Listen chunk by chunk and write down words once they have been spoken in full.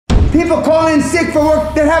People call in sick for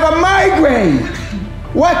work that have a migraine.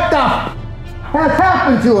 What the has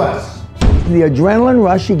happened to us? The adrenaline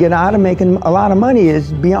rush you get out of making a lot of money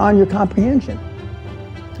is beyond your comprehension.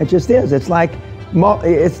 It just is. It's like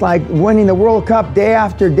winning the World Cup day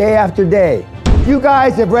after day after day. You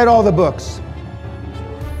guys have read all the books.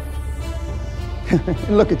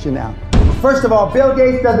 Look at you now. First of all, Bill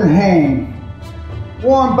Gates doesn't hang.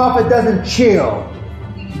 Warren Buffett doesn't chill.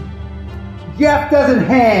 Jeff doesn't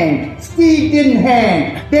hang. Steve didn't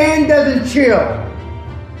hang. Dan doesn't chill.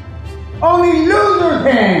 Only losers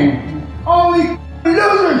hang. Only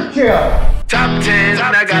losers chill. Top 10,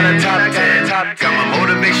 I got a top 10. Got my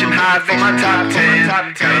motivation high for my top 10.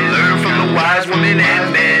 Gotta learn from the wise women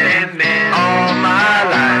and men. All my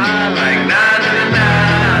life, like 9 and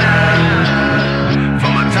 9.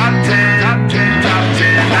 For my top 10, top 10,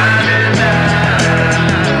 9 and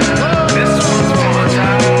 9. This one's for my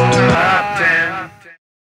top 10.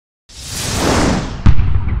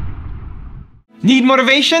 Need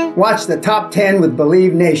motivation? Watch the Top 10 with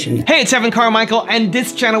Believe Nation. Hey, it's Evan Carmichael, and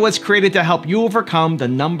this channel was created to help you overcome the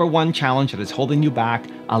 #1 challenge that is holding you back,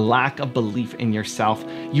 a lack of belief in yourself.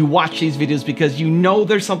 You watch these videos because you know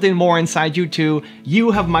there's something more inside you too. You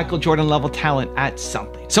have Michael Jordan level talent at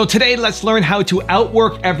something. So today, let's learn how to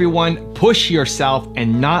outwork everyone, push yourself,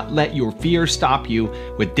 and not let your fear stop you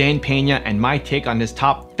with Dan Pena and my take on his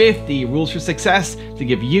top 50 rules for success to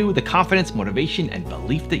give you the confidence, motivation, and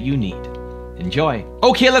belief that you need. Enjoy.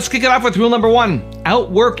 Okay, let's kick it off with rule #1.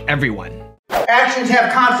 Outwork everyone. Actions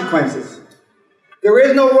have consequences. There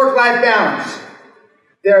is no work-life balance.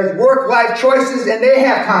 There's work-life choices, and they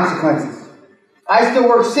have consequences. I still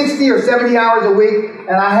work 60 or 70 hours a week,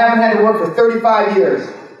 and I haven't had to work for 35 years.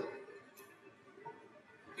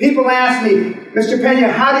 People ask me, Mr.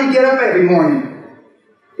 Pena, how do you get up every morning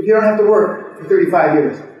if you don't have to work for 35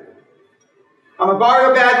 years? I'm a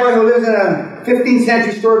barrio bad boy who lives in a 15th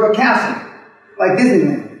century historical castle, like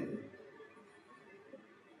Disneyland.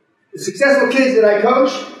 The successful kids that I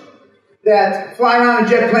coach that fly around in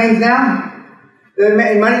jet planes now,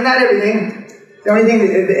 money's not everything. The only thing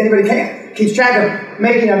that anybody keeps track of,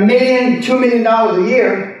 making $1 million, $2 million a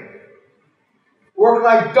year, work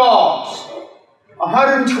like dogs,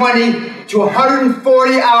 120 to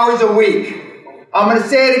 140 hours a week. I'm going to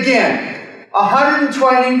say it again,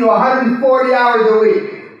 120 to 140 hours a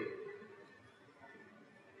week.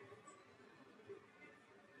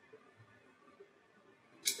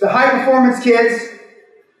 The high-performance kids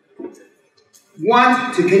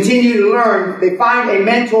want to continue to learn. They find a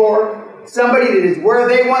mentor, somebody that is where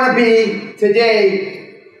they want to be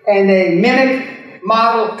today, and they mimic,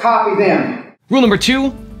 model, copy them. Rule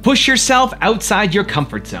 #2, push yourself outside your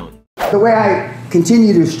comfort zone. The way I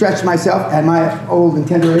continue to stretch myself at my old and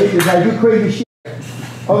tender age is I do crazy shit.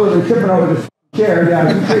 Other than tripping over the chair, yeah,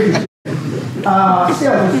 I do crazy shit.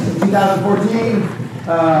 Still, this is 2014.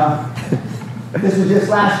 This was just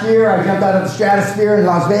last year. I jumped out of the stratosphere in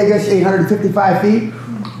Las Vegas, 855 feet.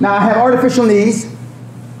 Now I have artificial knees,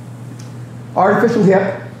 artificial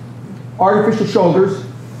hip, artificial shoulders.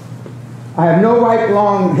 I have no right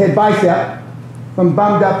long head bicep from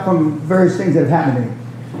bummed up from various things that have happened to me.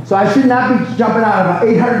 So I should not be jumping out of an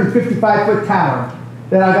 855-foot tower.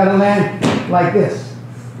 Then I got to land like this.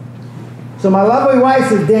 So my lovely wife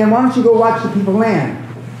says, Dan, why don't you go watch the people land?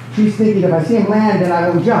 She's thinking if I see them land, then I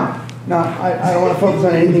won't jump. No, I don't want to focus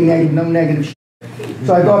on anything negative, no negative shit.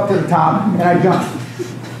 So I go up to the top and I jump.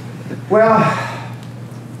 Well,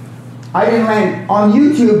 I didn't land. On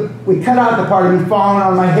YouTube, we cut out the part of me falling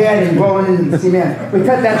on my head and rolling into the cement. We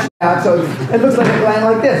cut that shit out so it looks like I landed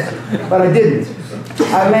like this, but I didn't.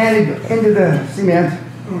 I landed into the cement,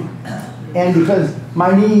 and because my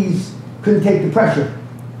knees couldn't take the pressure,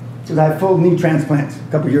 because I had full knee transplants a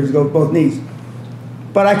couple years ago with both knees.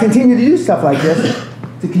 But I continue to do stuff like this,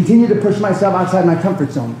 to continue to push myself outside my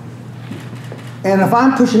comfort zone. And if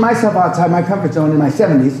I'm pushing myself outside my comfort zone in my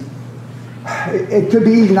 70s, it could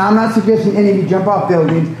be easy. Now, I'm not suggesting any of you jump off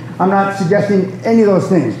buildings. I'm not suggesting any of those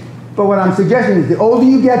things. But what I'm suggesting is the older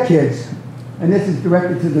you get, kids, and this is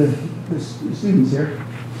directed to the students here,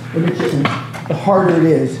 the harder it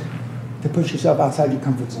is to push yourself outside your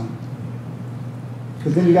comfort zone.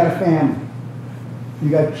 Because then you got a family,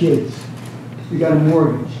 you got kids, you got a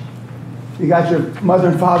mortgage, you got your mother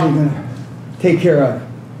and father you're going to take care of.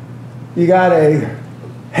 You got a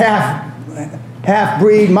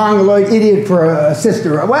half-breed mongoloid idiot for a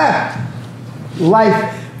sister. Well,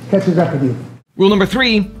 life catches up with you. Rule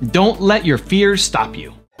 #3, don't let your fears stop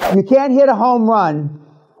you. You can't hit a home run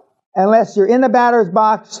unless you're in the batter's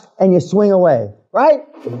box and you swing away, right?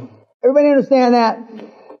 Everybody understand that?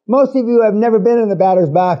 Most of you have never been in the batter's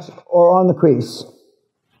box or on the crease.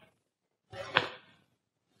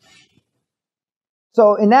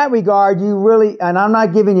 So in that regard, you really, and I'm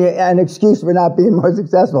not giving you an excuse for not being more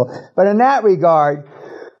successful, but in that regard,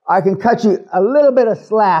 I can cut you a little bit of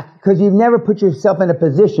slack because you've never put yourself in a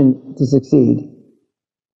position to succeed.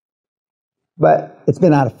 But it's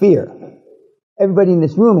been out of fear. Everybody in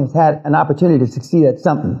this room has had an opportunity to succeed at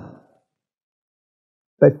something.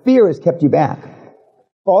 But fear has kept you back.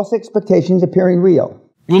 False expectations appearing real.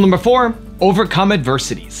 Rule number 4, overcome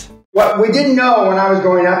adversities. What we didn't know when I was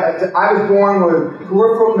growing up, I was born with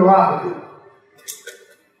peripheral neuropathy,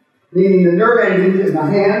 meaning the nerve endings in my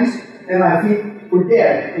hands and my feet were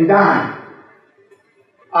dead and dying,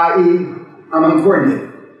 i.e., I'm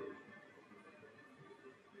uncoordinated.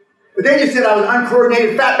 But they just said I was an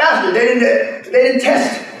uncoordinated fat bastard. They didn't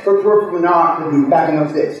test for peripheral neuropathy back in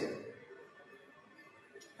those days.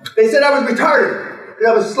 They said I was retarded,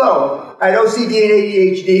 that I was slow. I had OCD and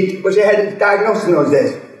ADHD, which they hadn't diagnosed in those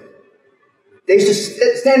days. They used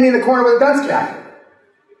to stand me in the corner with a dunce cap.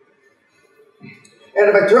 And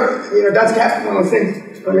if I turned, dunce cap, one of those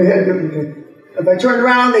things on your head. If I turned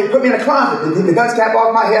around, they put me in a closet. They took the dunce cap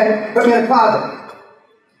off my head, put me in a closet.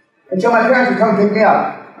 Until my parents would come pick me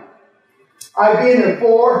up. I'd be in there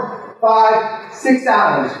 4, 5, 6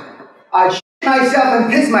 hours. I'd shit myself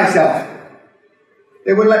and piss myself.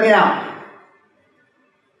 They wouldn't let me out.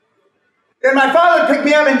 Then my father would pick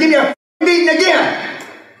me up and give me a beating again.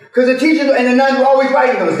 Because the teachers and the nuns were always right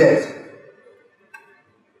in those days.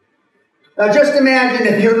 Now just imagine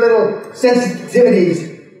if your little sensitivities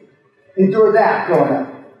endure that growing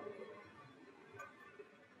up.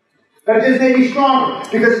 But it just made me stronger.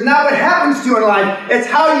 Because it's not what happens to you in life, it's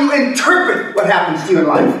how you interpret what happens to you in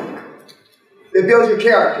life that builds your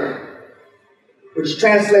character, which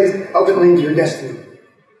translates ultimately into your destiny.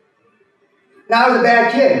 Now I was a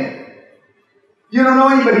bad kid. You don't know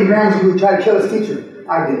anybody in Ramsey who tried to kill his teacher.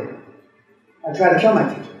 I did. I tried to kill my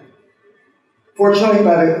teacher. Fortunately,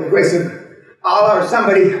 by the grace of Allah or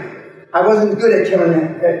somebody, I wasn't good at killing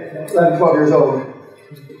at 11, 12 years old.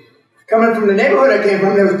 Coming from the neighborhood I came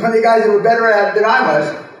from, there was plenty of guys that were better at it than I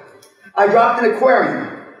was. I dropped an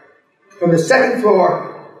aquarium from the 2nd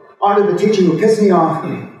floor onto the teacher who pissed me off.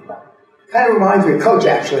 Kind of reminds me of Coach,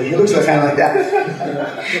 actually. He looks kind of like that.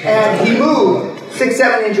 And he moved 6,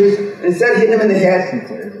 7 inches, and instead of hitting him in the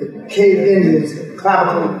head, it caved in his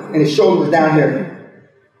clavicle, and his shoulder was down here.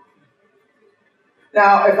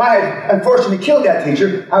 Now, if I had unfortunately killed that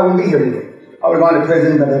teacher, I wouldn't be here today. I would have gone to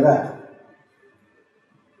prison, blah, blah, blah.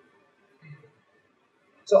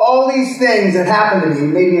 So all these things that happened to me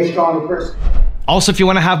made me a stronger person. Also, if you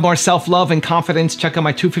want to have more self-love and confidence, check out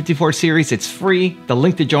my 254 series. It's free. The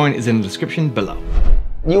link to join is in the description below.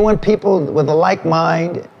 You want people with a like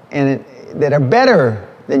mind and that are better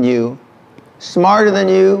than you, smarter than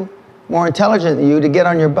you, more intelligent than you to get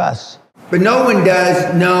on your bus. But no one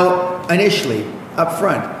does know initially, up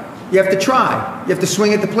front. You have to try. You have to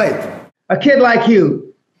swing at the plate. A kid like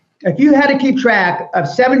you, if you had to keep track of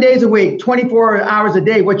 7 days a week, 24 hours a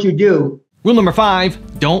day, what you do. Rule number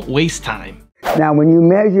 5, don't waste time. Now, when you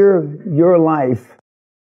measure your life,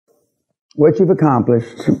 what you've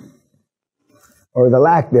accomplished, or the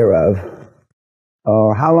lack thereof,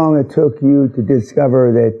 or how long it took you to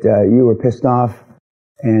discover that you were pissed off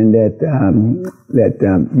and that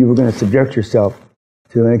you were going to subject yourself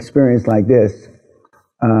to an experience like this,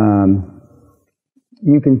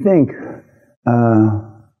 you can think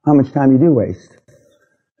how much time you do waste.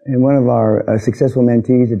 And one of our successful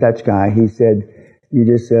mentees, a Dutch guy, he said, you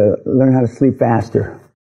just learn how to sleep faster,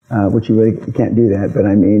 which you really can't do that. But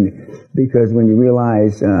I mean, because when you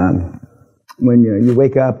realize, when you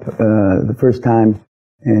wake up the first time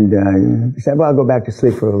and you say, well, I'll go back to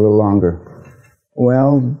sleep for a little longer.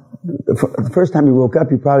 Well, the first time you woke up,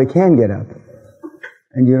 you probably can get up.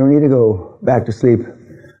 And you don't need to go back to sleep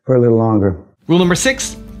for a little longer. Rule number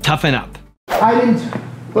 6, toughen up. I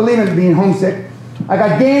didn't believe in being homesick. I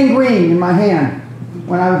got gangrene in my hand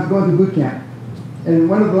when I was going through boot camp. And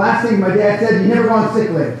one of the last things my dad said, you never go on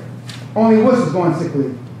sick leave. Only wusses go on sick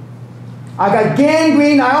leave. I got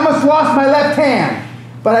gangrene. I almost lost my left hand.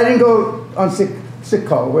 But I didn't go on sick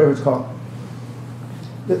call, whatever it's called.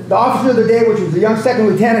 The officer of the day, which was a young second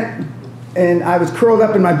lieutenant, and I was curled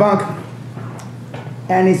up in my bunk,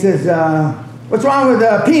 and he says, what's wrong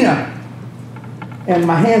with Pena? And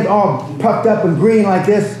my hand's all puffed up and green like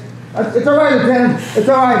this. It's all right, Lieutenant. It's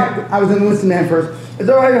all right. I was an enlisted man first. It's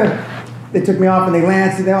all right. They took me off and they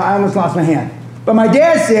lanced, and I almost lost my hand. But my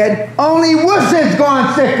dad said, only wusses go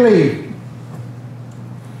on sick leave.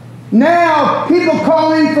 Now, people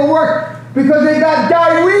call in for work because they got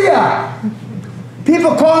diarrhea.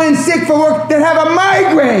 People call in sick for work that have a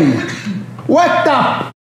migraine. What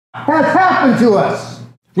the has happened to us?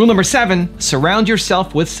 Rule number 7, surround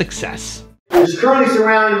yourself with success. You're currently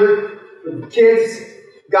surrounded with kids,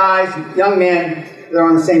 guys, young men that are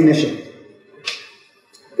on the same mission.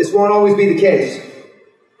 This won't always be the case.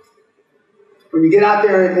 When you get out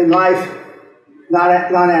there in life,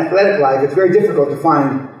 non-athletic life, it's very difficult to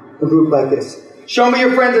find a group like this. Show me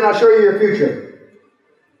your friends and I'll show you your future.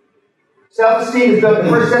 Self-esteem is built the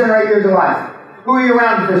first 7 or 8 years of life. Who are you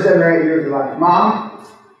around the first 7 or 8 years of life? Mom,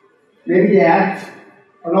 maybe dad,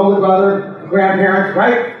 an older brother, a grandparent,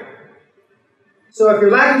 right? So if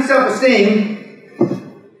you're lacking self-esteem,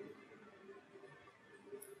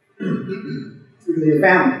 it's because of your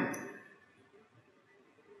family.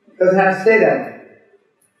 It doesn't have to stay that way.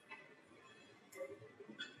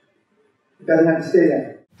 It doesn't have to stay that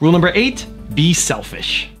way. Rule number 8, be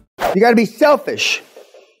selfish. You got to be selfish.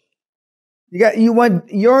 You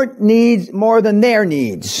want your needs more than their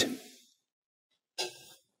needs.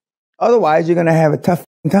 Otherwise, you're going to have a tough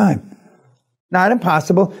time. Not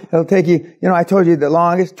impossible. It'll take you, I told you the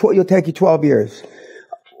longest, it'll take you 12 years.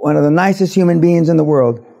 One of the nicest human beings in the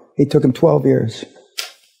world, it took him 12 years.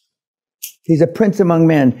 He's a prince among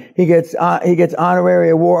men. He gets honorary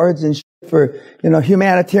awards and shit for,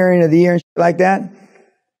 humanitarian of the year and shit like that.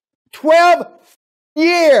 12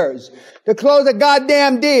 years to close a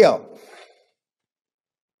goddamn deal.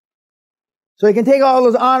 So he can take all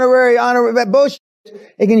those honorary bullshit,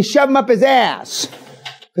 he can shove them up his ass.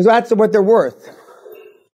 Because that's what they're worth.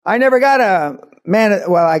 I never got a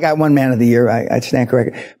I got one man of the year, I stand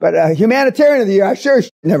corrected. But a humanitarian of the year, I sure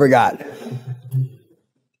never got.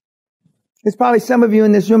 There's probably some of you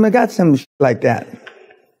in this room that got some shit like that.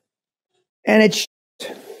 And it's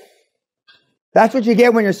shit. That's what you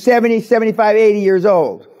get when you're 70, 75, 80 years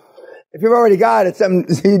old. If you've already got it,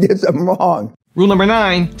 you did something wrong. Rule number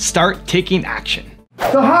 9, start taking action.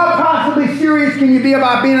 So how possibly serious can you be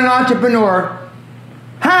about being an entrepreneur?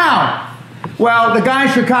 How? Well, the guy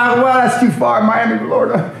in Chicago, well, that's too far. Miami,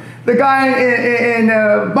 Florida. The guy in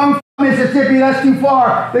Bunk, Mississippi, that's too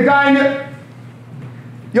far. The guy in...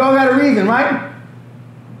 You all got a reason, right?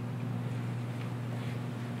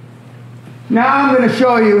 Now I'm going to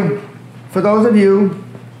show you, for those of you,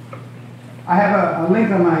 I have a link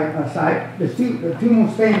on my site. The two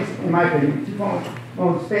most famous, in my opinion, two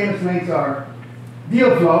most famous links are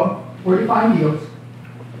deal flow, where do you find deals?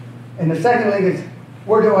 And the second link is,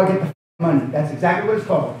 where do I get the money? That's exactly what it's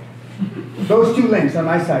called. Those 2 links on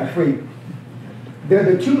my site, free.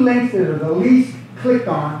 They're the 2 links that are the least clicked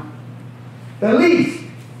on. The least.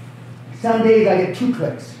 Some days I get 2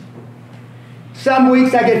 clicks. Some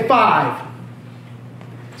weeks I get 5.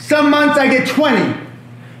 Some months I get 20.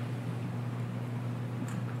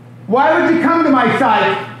 Why would you come to my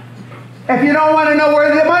site if you don't want to know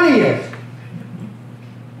where the money is?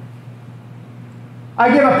 I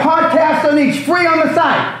give a podcast on each, free on the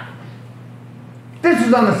site. This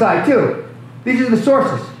is on the site too. These are the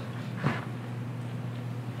sources.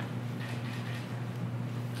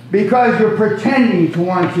 Because you're pretending to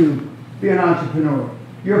want to be an entrepreneur.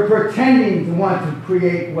 You're pretending to want to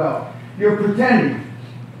create wealth. You're pretending.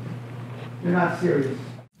 You're not serious.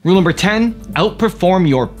 Rule number 10, outperform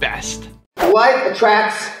your best. Like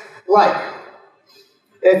attracts like.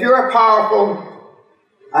 If you're a powerful,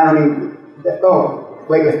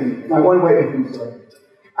 weightlifting. My one weightlifting story.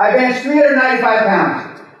 I benched 395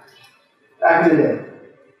 pounds back in the day.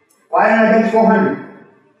 Why didn't I bench 400?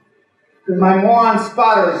 Because my moron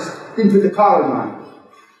spotters didn't put the collars on.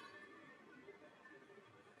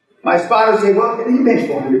 My spotters say, well, you bench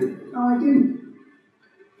 400. No, I didn't.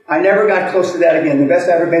 I never got close to that again. The best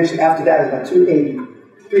I ever benched after that is about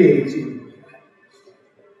 380, excuse me.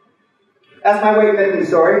 That's my weightlifting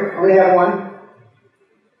story. I only have one.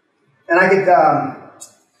 And I get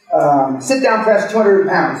sit down press 200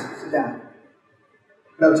 pounds. Sit down.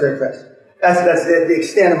 Military press. That's the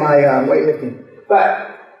extent of my weightlifting.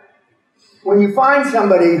 But when you find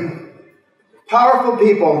somebody, powerful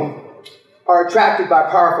people are attracted by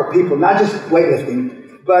powerful people, not just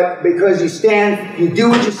weightlifting, but because you do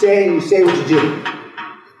what you say and you say what you do.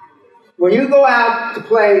 When you go out to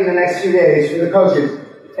play in the next few days for the coaches,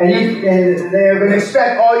 and they're going to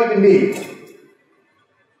expect all you can be.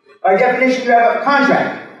 By definition, you have a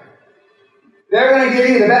contract. They're going to give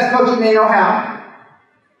you the best coaching they know how,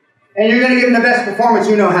 and you're going to give them the best performance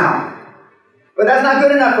you know how. But that's not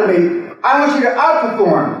good enough for me. I want you to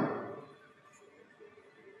outperform.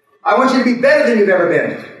 I want you to be better than you've ever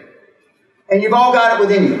been. And you've all got it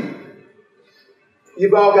within you.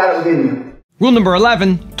 You've all got it within you. Rule number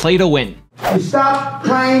 11, play to win. You stop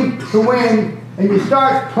playing to win, and you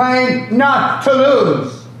start playing not to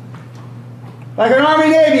lose. Like an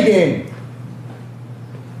Army-Navy game.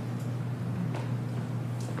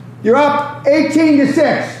 You're up 18-6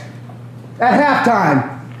 at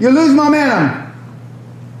halftime. You lose momentum.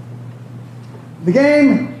 The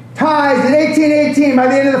game ties at 18-18 by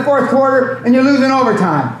the end of the fourth quarter, and you lose in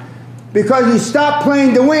overtime. Because you stop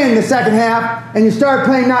playing to win the second half, and you start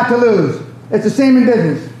playing not to lose. It's the same in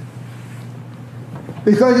business.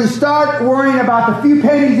 Because you start worrying about the few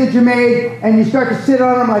pennies that you made, and you start to sit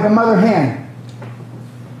on them like a mother hen.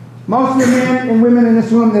 Most of the men and women in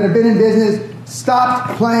this room that have been in business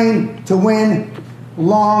stopped playing to win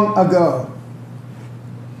long ago.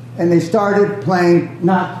 And they started playing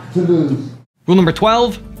not to lose. Rule number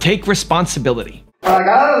 12, take responsibility. When I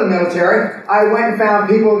got out of the military, I went and found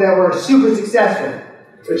people that were super successful,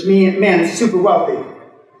 which meant super wealthy.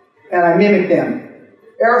 And I mimicked them.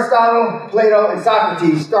 Aristotle, Plato, and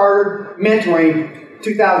Socrates started mentoring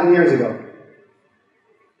 2,000 years ago.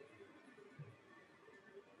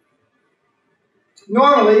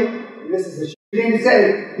 Normally, this is a shitty thing to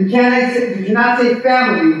say, you cannot say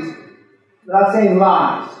families without saying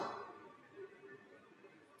lives.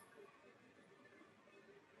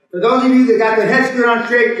 For those of you that got their head screwed on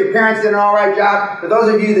straight, your parents did an all right job. For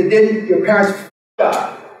those of you that didn't, your parents f***ed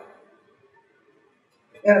up.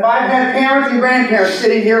 And if I've had parents and grandparents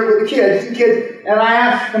sitting here with the kids, and I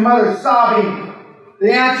ask the mother sobbing,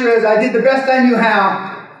 the answer is, I did the best I knew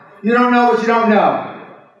how. You don't know what you don't know.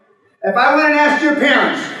 If I went and asked your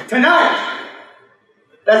parents tonight,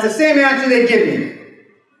 that's the same answer they give me.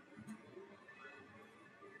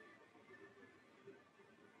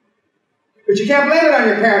 But you can't blame it on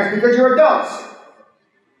your parents because you're adults.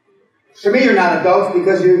 To me, you're not adults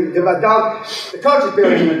because you're the adult. The coach is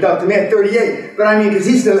barely an adult to me at 38, but I mean, because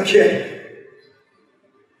he's still a kid.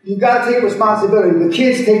 You've got to take responsibility. The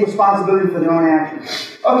kids take responsibility for their own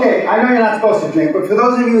actions. Okay, I know you're not supposed to drink, but for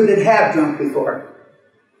those of you that have drunk before,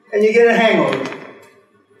 and you get a hangover,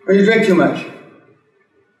 or you drink too much,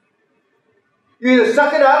 you either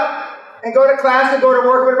suck it up and go to class and go to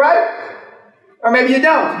work with right, or maybe you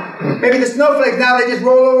don't. Maybe the snowflakes now, they just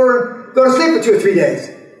roll over, go to sleep for 2 or 3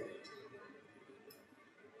 days.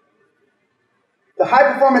 The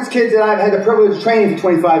high-performance kids that I've had the privilege of training for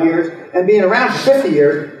 25 years and being around for 50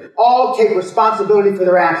 years all take responsibility for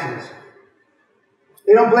their actions.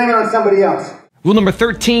 They don't blame it on somebody else. Rule number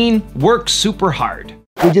 13, work super hard.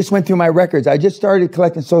 We just went through my records. I just started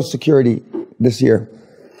collecting Social Security this year.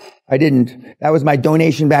 I didn't. That was my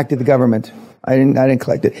donation back to the government. I didn't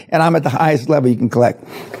collect it. And I'm at the highest level you can collect.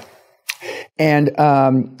 And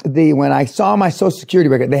when I saw my Social Security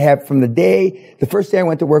record, they have from the first day I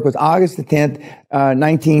went to work was August the 10th,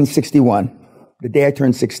 1961. The day I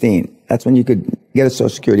turned 16. That's when you could get a Social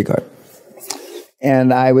Security card.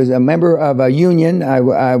 And I was a member of a union.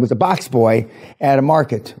 I was a box boy at a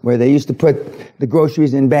market where they used to put the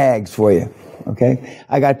groceries in bags for you. Okay?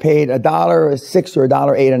 I got paid $1.06 or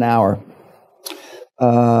 $1.08 an hour.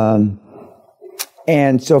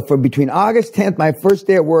 And so for between August 10th, my first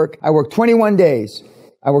day at work, I worked 21 days.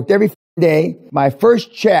 I worked every day. My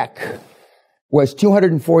first check was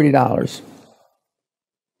 $240.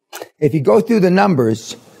 If you go through the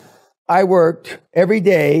numbers, I worked every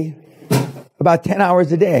day about 10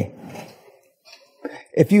 hours a day.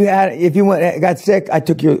 If you got sick, I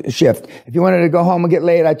took your shift. If you wanted to go home and get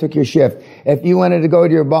late, I took your shift. If you wanted to go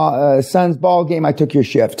to your son's ball game, I took your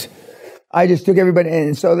shift. I just took everybody,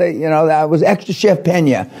 and so that was extra chef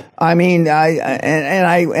Pena. I mean,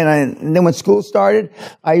 and then when school started,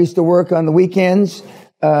 I used to work on the weekends,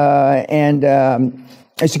 and I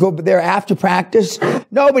used to go there after practice.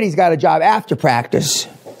 Nobody's got a job after practice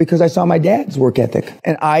because I saw my dad's work ethic.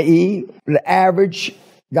 And i.e., the average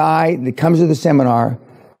guy that comes to the seminar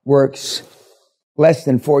works less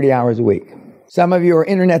than 40 hours a week. Some of you are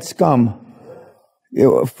internet scum.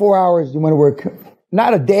 4 hours you want to work.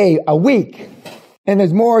 Not a day, a week. And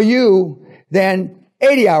there's more of you than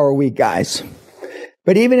 80-hour week guys.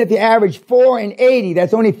 But even if you average 4 and 80,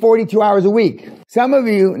 that's only 42 hours a week. Some of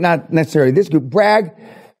you, not necessarily this group, brag,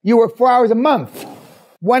 you work 4 hours a month,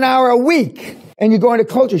 1 hour a week, and you go into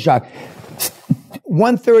culture shock.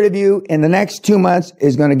 1/3 of you in the next 2 months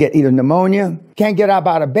is going to get either pneumonia, can't get up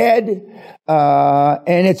out of bed,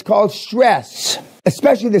 and it's called stress.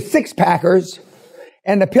 Especially the six-packers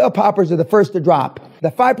and the pill poppers are the first to drop. The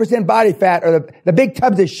 5% body fat or the big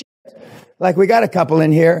tubs of shit, like we got a couple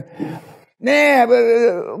in here. Nah,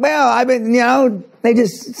 well, I've been, they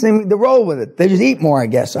just seem to roll with it. They just eat more, I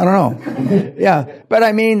guess. I don't know. Yeah. But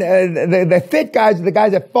I mean, the fit guys are the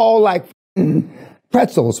guys that fall like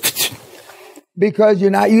pretzels because you're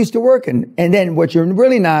not used to working. And then what you're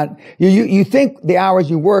really not, you think the hours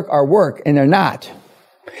you work are work, and they're not.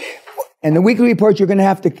 And the weekly report, you're going to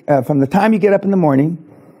have to, from the time you get up in the morning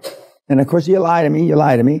and of course you lie to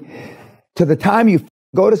me, to the time you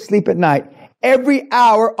go to sleep at night, every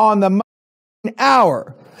hour on the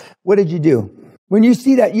hour, what did you do? When you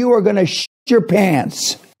see that, you are going to shit your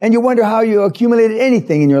pants, and you wonder how you accumulated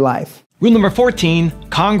anything in your life. Rule number 14,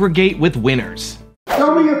 congregate with winners.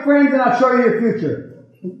 Show me your friends and I'll show you your future.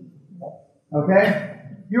 Okay?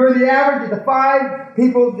 You're the average of the 5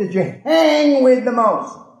 people that you hang with the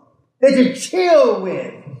most, that you chill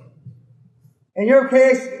with. In your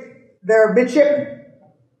case, they're midshipmen,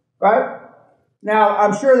 right? Now,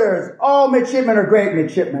 I'm sure there's all midshipmen are great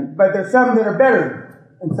midshipmen, but there's some that are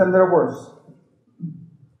better and some that are worse.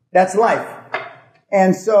 That's life.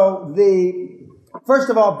 And so first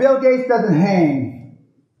of all, Bill Gates doesn't hang.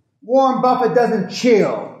 Warren Buffett doesn't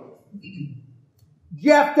chill.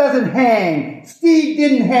 Jeff doesn't hang. Steve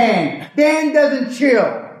didn't hang. Dan doesn't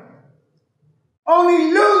chill.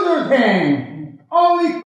 Only losers hang.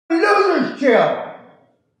 Only losers chill.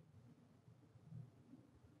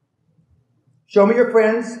 Show me your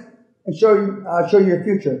friends and show you your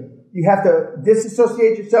future. You have to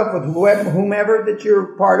disassociate yourself with whomever that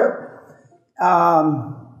you're part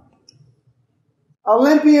of.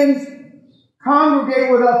 Olympians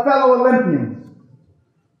congregate with fellow Olympians.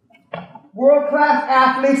 World-class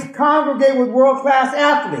athletes congregate with world-class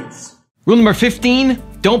athletes. Rule number 15,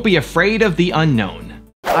 don't be afraid of the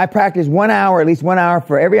unknown. I practice 1 hour, at least 1 hour.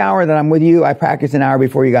 For every hour that I'm with you, I practice an hour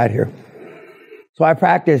before you got here. So I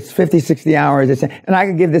practiced 50, 60 hours, and I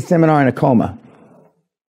could give this seminar in a coma.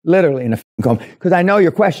 Literally in a coma. Because I know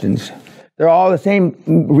your questions. They're all the same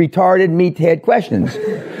retarded meathead questions.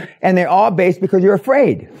 And they're all based because you're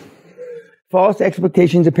afraid. False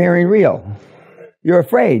expectations appearing real. You're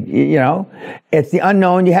afraid, you know. It's the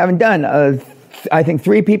unknown you haven't done. I think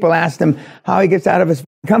 3 people asked him how he gets out of his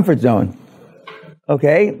comfort zone.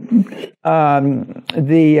 Okay, and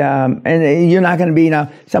you're not going to be,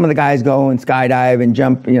 some of the guys go and skydive and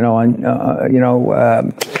jump, on,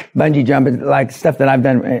 bungee jump, like stuff that I've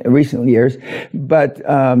done in recent years. But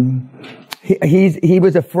he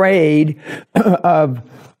was afraid of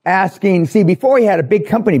asking. See, before he had a big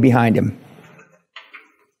company behind him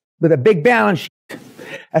with a big balance sheet.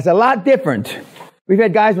 That's a lot different. We've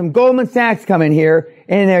had guys from Goldman Sachs come in here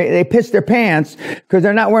and they piss their pants because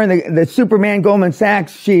they're not wearing the Superman Goldman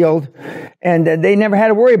Sachs shield, and they never had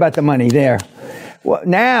to worry about the money there. Well,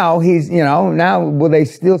 now now will they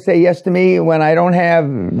still say yes to me when I don't have,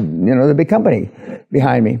 the big company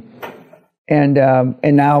behind me? And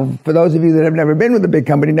now for those of you that have never been with a big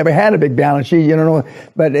company, never had a big balance sheet, you don't know,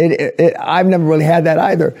 but I've never really had that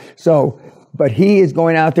either. But he is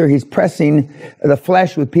going out there, he's pressing the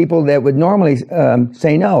flesh with people that would normally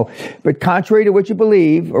say no. But contrary to what you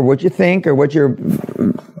believe or what you think or what your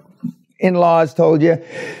in-laws told you,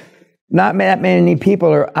 not that many people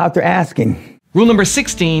are out there asking. Rule number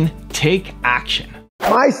 16, take action.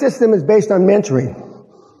 My system is based on mentoring.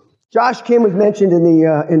 Josh Kim was mentioned in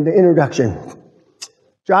the introduction.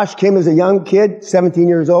 Josh Kim is a young kid, 17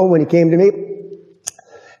 years old when he came to me.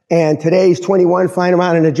 And today he's 21, flying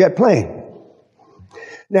around in a jet plane.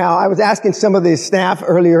 Now, I was asking some of the staff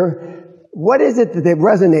earlier, what is it that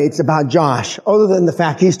resonates about Josh, other than the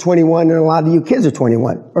fact he's 21 and a lot of you kids are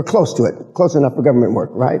 21, or close to it, close enough for government work,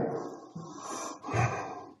 right?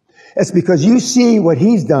 It's because you see what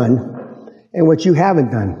he's done and what you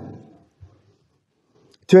haven't done.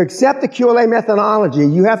 To accept the QLA methodology,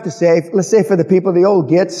 you have to say, let's say for the people, the old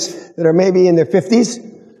gits that are maybe in their 50s,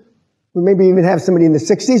 or maybe even have somebody in the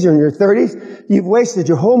 60s or in your 30s, you've wasted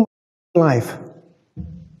your whole life.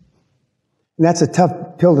 And that's a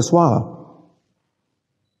tough pill to swallow.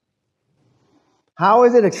 How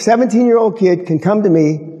is it a 17-year-old kid can come to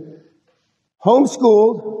me,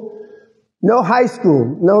 homeschooled, no high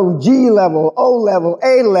school, no G level, O level,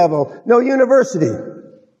 A level, no university?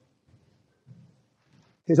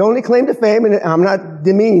 His only claim to fame, and I'm not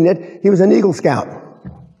demeaning it, he was an Eagle Scout.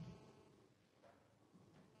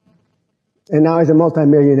 And now he's a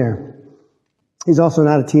multimillionaire. He's also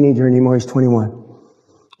not a teenager anymore, he's 21.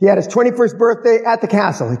 He had his 21st birthday at the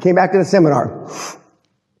castle. He came back to the seminar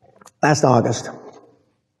last August.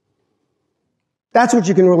 That's what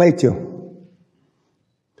you can relate to.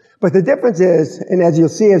 But the difference is, and as you'll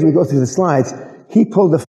see as we go through the slides, he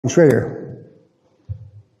pulled the trigger.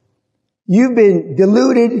 You've been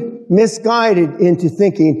deluded, misguided into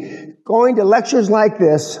thinking going to lectures like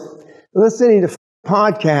this, listening to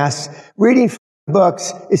podcasts, reading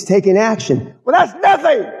books is taking action. Well, that's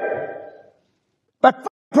nothing but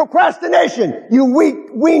procrastination, you weak,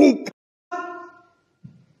 weenie.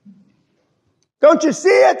 Don't you see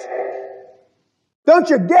it? Don't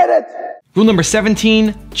you get it? Rule number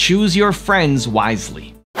 17, choose your friends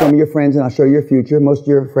wisely. some of your friends, and I'll show you your future. Most of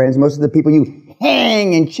your friends, most of the people you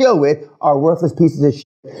hang and chill with are worthless pieces of shit.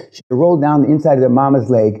 Should have rolled down the inside of their mama's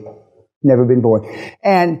leg. Never been born.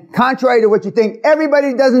 And contrary to what you think,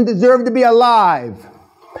 everybody doesn't deserve to be alive.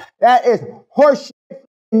 That is horseshit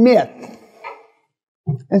myth.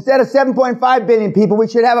 Instead of 7.5 billion people, we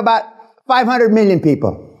should have about 500 million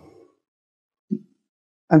people.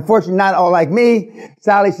 Unfortunately, not all like me.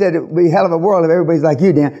 Sally said it would be a hell of a world if everybody's like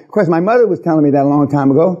you, Dan. Of course, my mother was telling me that a long time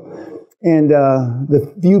ago. And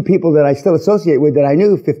the few people that I still associate with that I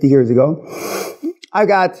knew 50 years ago, I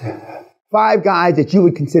got 5 guys that you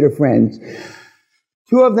would consider friends.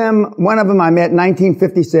 2 of them, one of them I met in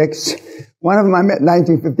 1956. One of them I met in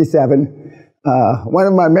 1957. One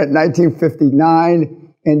of them I met in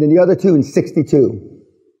 1959. And then the other 2 in 62.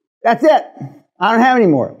 That's it. I don't have any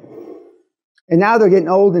more. And now they're getting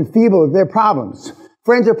old and feeble. They're problems.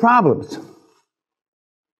 Friends are problems.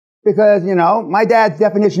 Because, you know, my dad's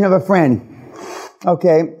definition of a friend.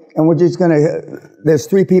 Okay, and we're just going to, there's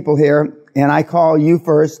 3 people here, and I call you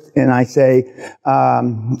first, and I say,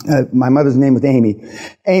 my mother's name was Amy.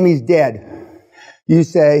 Amy's dead. You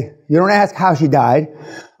say, you don't ask how she died.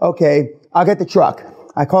 Okay, I'll get the truck.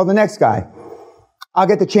 I call the next guy. I'll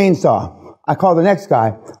get the chainsaw. I call the next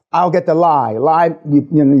guy. I'll get the lye. Lye,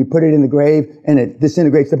 you put it in the grave and it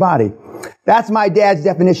disintegrates the body. That's my dad's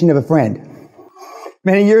definition of a friend.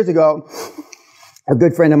 Many years ago, a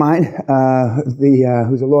good friend of mine,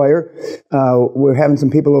 who's a lawyer, we're having some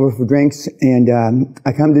people over for drinks, and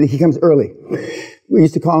he comes early. We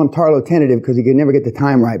used to call him Tarlo Tentative because he could never get the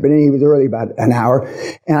time right, but then he was early about an hour,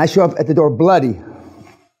 and I show up at the door bloody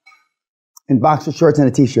in boxer shorts and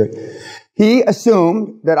a t-shirt. He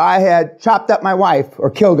assumed that I had chopped up my wife or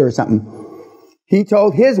killed her or something. He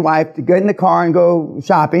told his wife to get in the car and go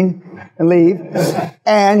shopping and leave.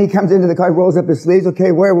 And he comes into the car, rolls up his sleeves.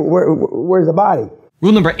 Okay, where's the body?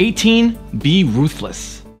 Rule number 18, be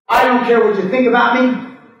ruthless. I don't care what you think about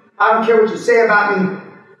me. I don't care what you say about me.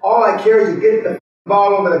 All I care is to get the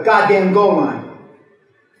ball over the goddamn goal line.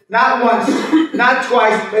 Not once, not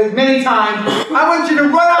twice, but as many times. I want you to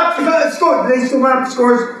run up to the score. Do they still run up the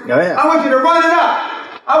scores? Oh, yeah. I want you to run it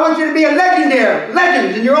up. I want you to be a legend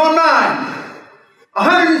in your own mind.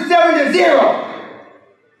 107-0.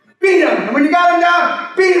 Beat them. And when you got them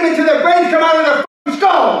down, beat them until their brains come out of their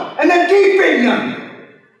skull. And then keep beating them.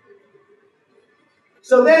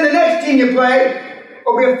 So then the next team you play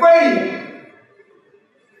will be afraid of you.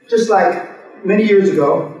 Just like many years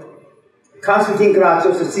ago, Konstantin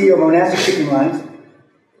Karatsios, the CEO of Monastic Shipping Lines,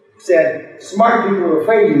 said, smart people are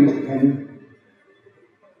afraid of you, Mr. Penny.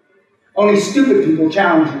 Only stupid people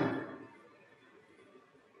challenge you.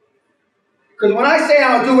 Because when I say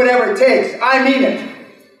I'll do whatever it takes, I mean it.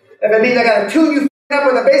 If it means I gotta tune you up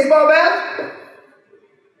with a baseball bat,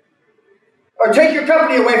 or take your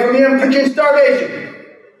company away from you and put you in starvation.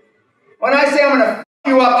 When I say I'm gonna f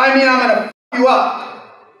you up, I mean I'm gonna f you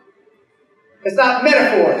up. It's not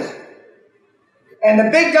metaphors. And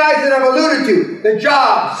the big guys that I've alluded to, the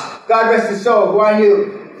Jobs, God rest his soul, who I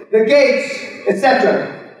knew, the Gates,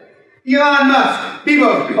 etc., Elon Musk,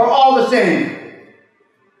 Bezos are all the same.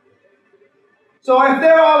 So if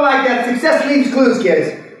they're all like that, success leaves clues, kids.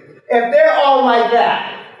 If they're all like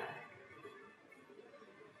that,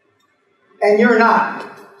 and you're not,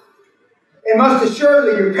 and most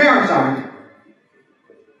assuredly your parents aren't,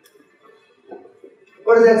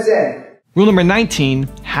 what does that say? Rule number 19,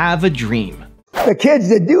 have a dream. The kids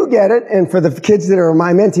that do get it, and for the kids that are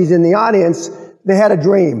my mentees in the audience, they had a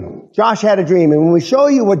dream. Josh had a dream. And when we show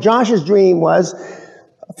you what Josh's dream was,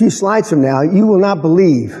 a few slides from now, you will not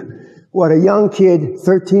believe what a young kid,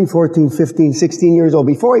 13, 14, 15, 16 years old,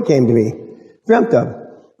 before he came to me, dreamt of.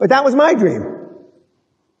 But that was my dream.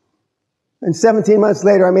 And 17 months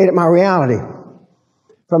later, I made it my reality.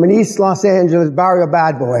 From an East Los Angeles barrio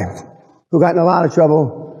bad boy who got in a lot of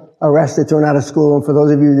trouble, arrested, thrown out of school, and for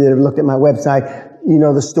those of you that have looked at my website, you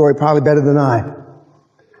know the story probably better than I.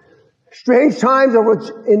 Strange times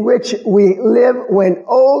in which we live when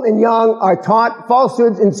old and young are taught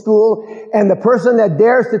falsehoods in school, and the person that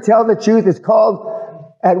dares to tell the truth is called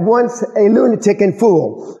at once a lunatic and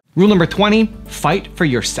fool. Rule number 20, fight for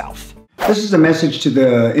yourself. This is a message to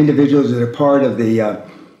the individuals that are part of the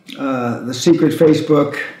secret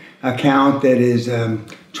Facebook account that is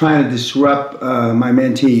trying to disrupt my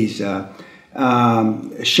mentees.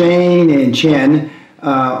 Shane and Chen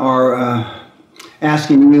are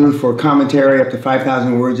asking you for commentary up to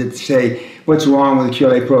 5,000 words that say what's wrong with the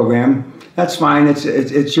QLA program. That's fine.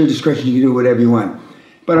 It's your discretion. You can do whatever you want.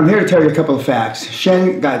 But I'm here to tell you a couple of facts.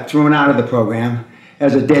 Shane got thrown out of the program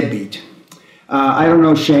as a deadbeat. I don't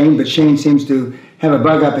know Shane, but Shane seems to have a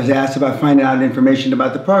bug up his ass about finding out information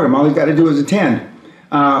about the program. All he's got to do is attend.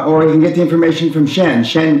 Or he can get the information from Shen.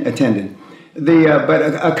 Shen attended. But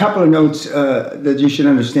a couple of notes that you should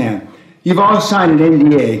understand. You've all signed an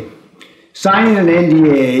NDA. Signing an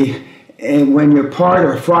NDA and when you're part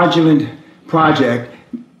of a fraudulent project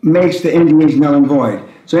makes the NDAs null and void.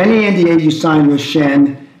 So any NDA you sign with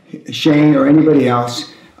Shane, or anybody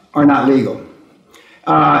else are not legal.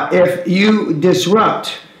 If you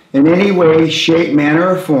disrupt in any way, shape, manner,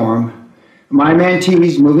 or form my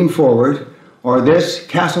mentees moving forward, or this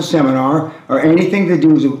Castle seminar, or anything to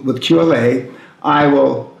do with QLA, I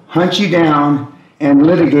will hunt you down and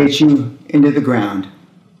litigate you into the ground.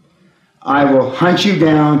 I will hunt you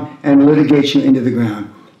down and litigate you into the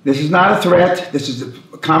ground. This is not a threat. This is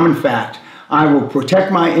a common fact. I will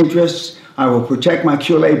protect my interests. I will protect my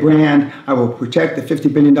QLA brand. I will protect the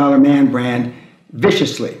 $50 billion man brand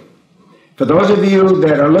viciously. For those of you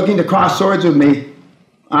that are looking to cross swords with me,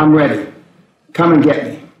 I'm ready. Come and get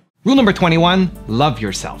me. Rule number 21, love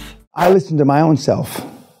yourself. I listen to my own self.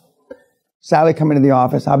 Sally come into the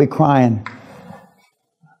office, I'll be crying.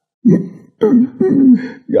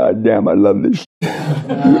 God damn, I love this shit.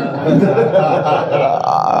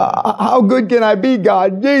 How good can I be,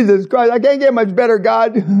 God? Jesus Christ, I can't get much better,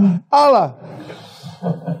 God. Allah.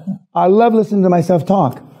 I love listening to myself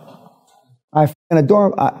talk. I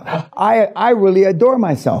really adore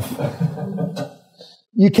myself.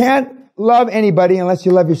 You can't love anybody unless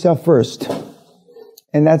you love yourself first.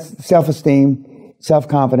 And that's self-esteem,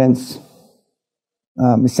 self-confidence.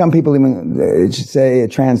 Some people even say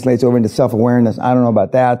it translates over into self-awareness. I don't know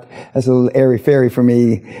about that. That's a little airy-fairy for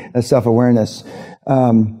me, self-awareness.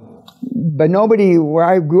 But nobody where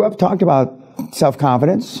I grew up talked about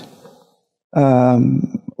self-confidence. A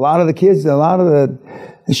lot of the kids, a lot of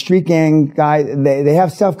the street gang guys, they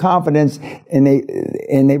have self-confidence and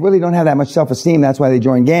they really don't have that much self-esteem. That's why they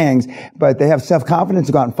join gangs. But they have self-confidence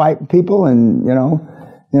to go out and fight people and, you know,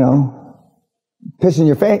 piss in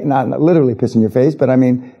your face, not literally piss in your face, but I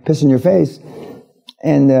mean piss in your face.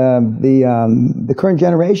 And the current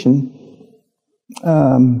generation,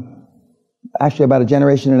 actually about a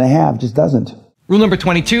generation and a half, just doesn't. Rule number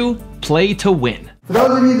 22, play to win. For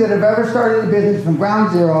those of you that have ever started a business from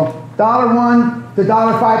ground zero, $1 to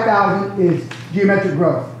 $5,000 is geometric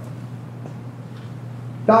growth.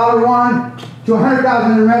 $1 to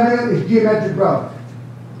 $100,000 in revenue is geometric growth.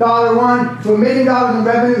 $1 to $1 million in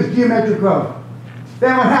revenue is geometric growth.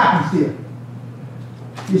 Then what happens to you?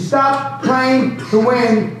 You stop playing to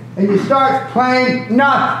win and you start playing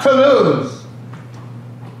not to lose.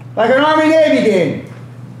 Like an Army-Navy game.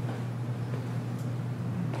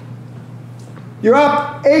 You're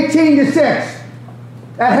up 18-6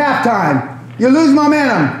 at halftime. You lose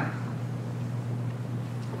momentum.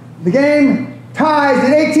 The game ties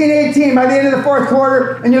at 18-18 by the end of the fourth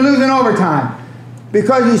quarter and you lose in overtime.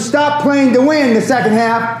 Because you stop playing to win the second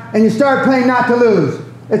half and you start playing not to lose.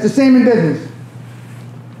 It's the same in business.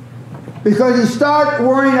 Because you start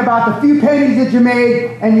worrying about the few pennies that you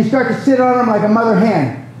made and you start to sit on them like a mother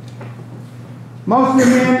hen. Most of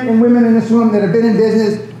the men and women in this room that have been in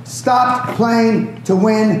business stopped playing to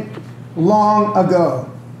win long ago.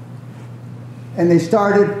 And they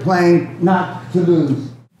started playing not to lose.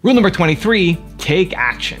 Rule number 23, take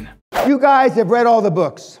action. You guys have read all the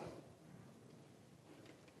books.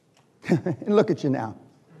 And look at you now.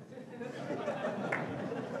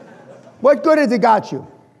 What good has it got you?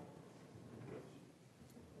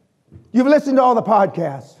 You've listened to all the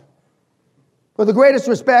podcasts. With the greatest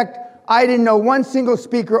respect, I didn't know one single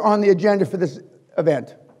speaker on the agenda for this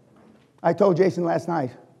event. I told Jason last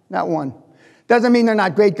night, not one. Doesn't mean they're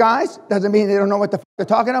not great guys. Doesn't mean they don't know what the f they're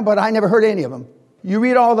talking about, but I never heard any of them. You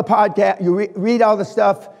read all the podcasts, you read all the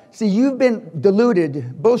stuff. See, you've been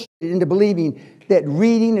deluded, bullshit into believing that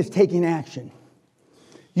reading is taking action.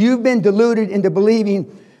 You've been deluded into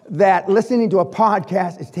believing that listening to a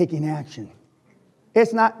podcast is taking action.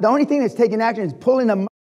 It's not. The only thing that's taking action is pulling the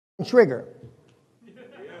trigger.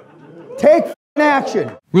 Take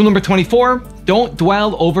action. Rule number 24, don't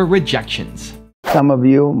dwell over rejections. Some of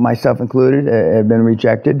you, myself included, have been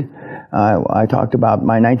rejected. I talked about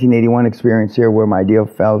my 1981 experience here where my deal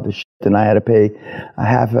fell to shit and I had to pay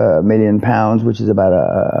 £500,000, which is about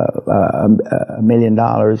 $1 million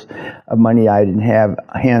of money I didn't have.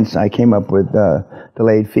 Hence, I came up with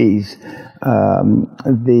delayed fees.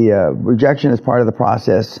 The rejection is part of the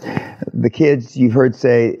process. The kids, you've heard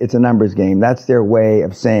say it's a numbers game. That's their way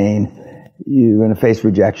of saying you're going to face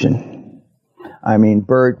rejection. I mean,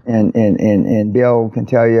 Bert and Bill can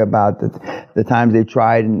tell you about the times they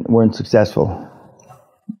tried and weren't successful.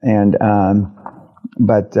 And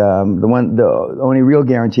the only real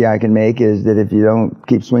guarantee I can make is that if you don't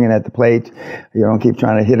keep swinging at the plate, you don't keep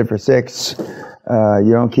trying to hit it for six,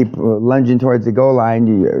 you don't keep lunging towards the goal line,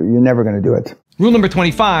 you're never going to do it. Rule number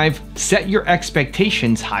 25, set your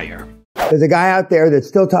expectations higher. There's a guy out there that's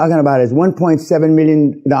still talking about his $1.7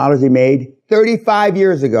 million he made 35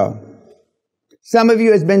 years ago. Some of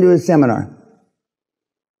you has been to his seminar.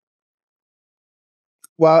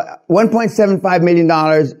 Well, $1.75 million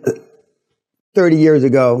 35 years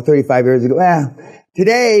ago. Well,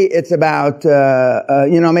 today it's about,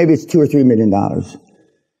 maybe it's $2 or $3 million.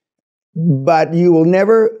 But you will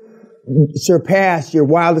never surpass your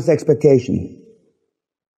wildest expectation.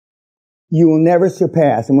 You will never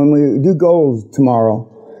surpass. And when we do goals tomorrow,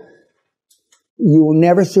 you will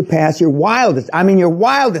never surpass your wildest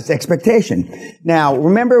expectation. Now,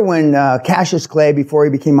 remember when Cassius Clay, before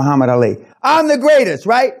he became Muhammad Ali, I'm the greatest,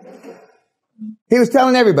 right? He was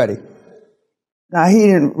telling everybody. Now, he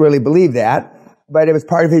didn't really believe that, but it was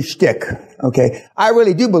part of his shtick, okay? I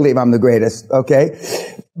really do believe I'm the greatest, okay?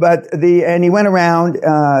 And he went around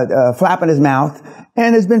flapping his mouth,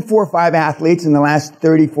 and there's been 4 or 5 athletes in the last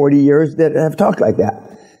 30, 40 years that have talked like that.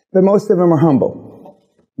 But most of them are humble,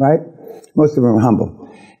 right? Most of them are humble.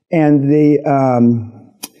 And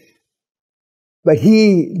but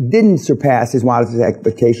he didn't surpass his wildest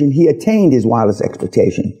expectation. He attained his wildest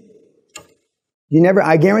expectation.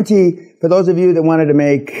 I guarantee, for those of you that wanted to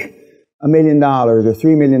make $1 million or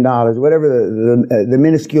 $3 million, whatever the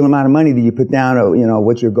minuscule amount of money that you put down, or,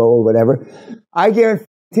 what's your goal, whatever, I guarantee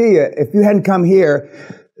you, if you hadn't come here,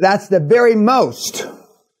 that's the very most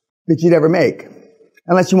that you'd ever make,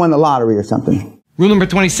 unless you won the lottery or something. Rule number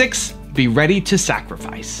 26, be ready to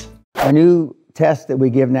sacrifice. A new test that we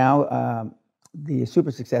give now, the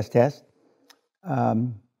Super Success Test,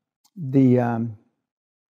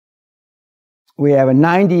 we have a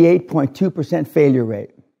 98.2% failure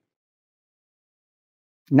rate.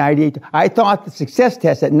 98. I thought the success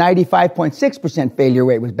test at 95.6% failure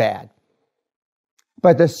rate was bad.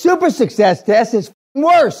 But the Super Success Test is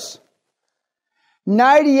worse.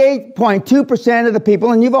 98.2% of the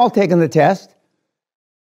people, and you've all taken the test,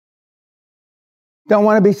 don't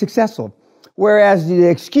want to be successful. Whereas the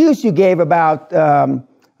excuse you gave about,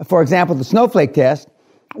 for example, the snowflake test,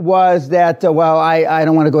 was that, I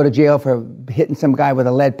don't want to go to jail for hitting some guy with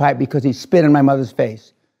a lead pipe because he spit in my mother's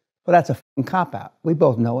face. Well, that's a fucking cop-out. We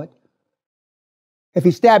both know it. If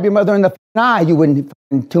he stabbed your mother in the eye, you wouldn't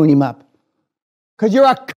tune him up. Because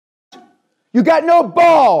you're you got no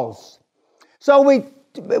balls. So we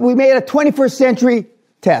made a 21st century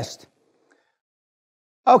test.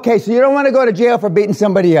 Okay, so you don't want to go to jail for beating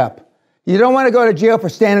somebody up. You don't want to go to jail for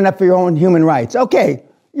standing up for your own human rights. Okay,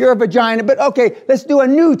 you're a vagina, but okay, let's do a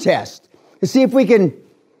new test to see if we can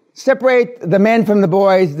separate the men from the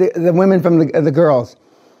boys, the women from the girls.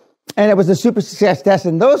 And it was a Super Success Test,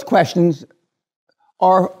 and those questions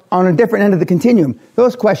are on a different end of the continuum.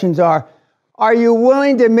 Those questions are you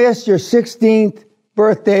willing to miss your 16th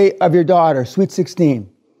birthday of your daughter, Sweet 16?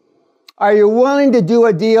 Are you willing to do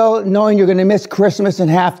a deal knowing you're going to miss Christmas and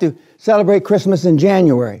have to celebrate Christmas in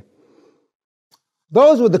January?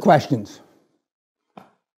 Those were the questions.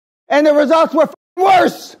 And the results were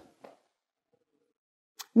worse.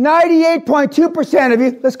 98.2% of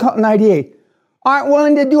you, let's call it 98, aren't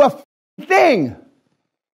willing to do a thing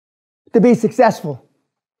to be successful.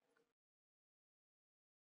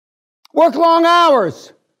 Work long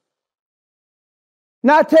hours.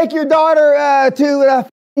 Not take your daughter to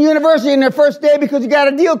university in their first day because you got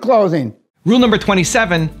a deal closing. Rule number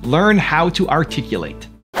 27, learn how to articulate.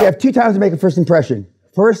 You have 2 times to make a first impression.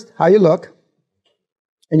 First, how you look.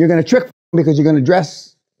 And you're going to trick because you're going to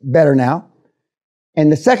dress better now.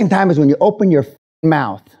 And the second time is when you open your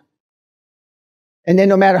mouth. And then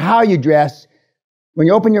no matter how you dress, when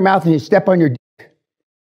you open your mouth and you step on your dick,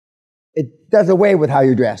 it does away with how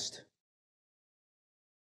you're dressed.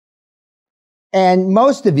 And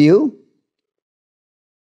most of you,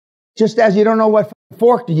 just as you don't know what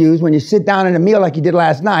fork to use when you sit down in a meal like you did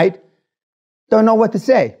last night, don't know what to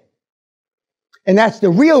say. And that's the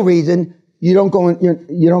real reason you don't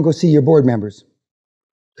go see your board members.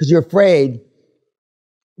 Because you're afraid.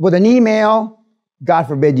 With an email, God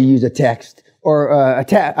forbid you use a text or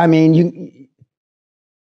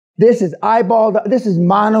this is eyeballed, this is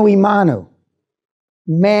mano a mano,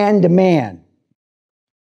 man to man,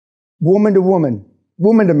 woman to woman,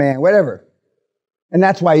 woman to man, whatever. And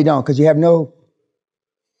that's why you don't, because you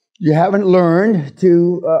haven't learned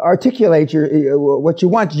to articulate what you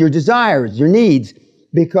want, your desires, your needs,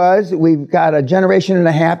 because we've got a generation and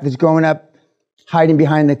a half that's growing up hiding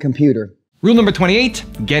behind the computer. Rule number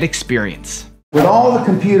 28, get experience. With all the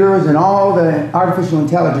computers and all the artificial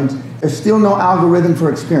intelligence, there's still no algorithm for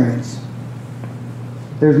experience.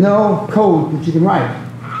 There's no code that you can write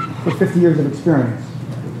for 50 years of experience.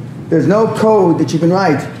 There's no code that you can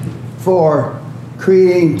write for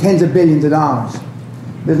creating tens of billions of dollars.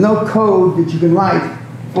 There's no code that you can write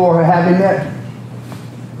for having met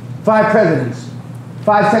 5 presidents,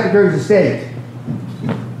 5 secretaries of state.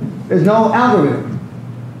 There's no algorithm.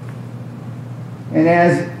 And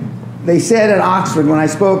as they said at Oxford when I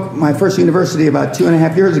spoke my first university about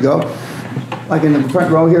 2.5 years ago, like in the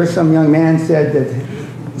front row here, some young man said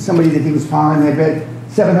that somebody that he was following had read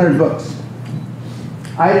 700 books.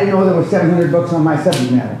 I didn't know there were 700 books on my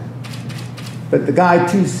subject matter. But the guy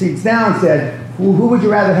 2 seats down said, who would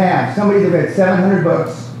you rather have? Somebody that read 700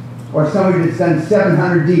 books or somebody that's done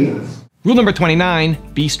 700 deals? Rule number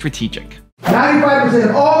 29, be strategic. 95%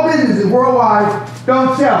 of all businesses worldwide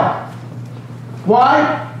don't sell.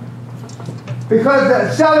 Why? Because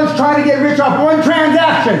the seller's trying to get rich off one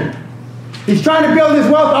transaction. He's trying to build his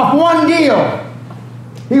wealth off one deal.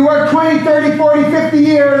 He worked 20, 30, 40, 50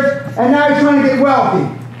 years, and now he's trying to get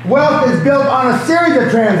wealthy. Wealth is built on a series of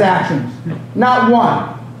transactions, not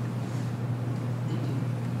one.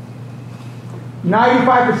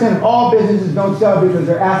 95% of all businesses don't sell because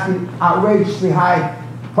they're asking outrageously high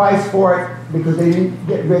price for it because they didn't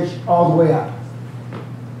get rich all the way up.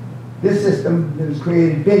 This system that has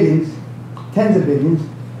created billions, tens of billions,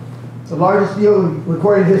 the largest deal in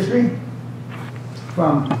recorded history,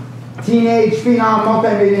 from teenage phenom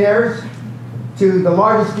multimillionaires to the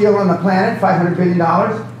largest deal on the planet, $500 billion,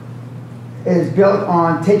 is built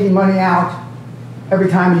on taking money out every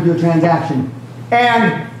time you do a transaction.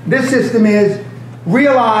 And this system is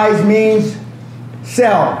realize means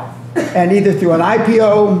sell, and either through an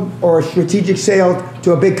IPO or a strategic sale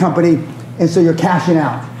to a big company, and so you're cashing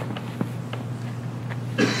out.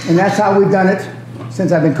 And that's how we've done it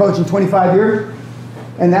since I've been coaching 25 years,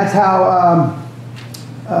 and that's how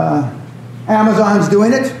Amazon's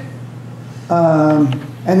doing it,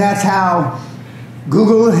 and that's how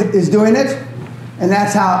Google is doing it, and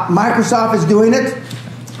that's how Microsoft is doing it,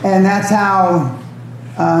 and that's how,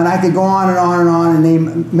 and I could go on and on and on and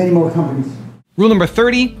name many more companies. Rule number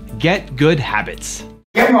 30, get good habits.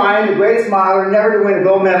 Jim Ryan, the greatest modeler, never to win a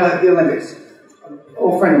gold medal at the Olympics. An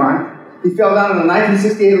old friend of mine. He fell down in the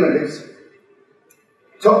 1968 Olympics.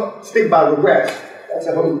 So, speak about regrets. That's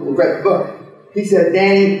a whole regret book. He said,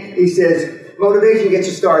 Danny, he says, motivation gets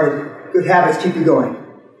you started. Good habits keep you going.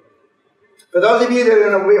 For those of you that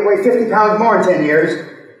are going to weigh 50 pounds more in 10 years,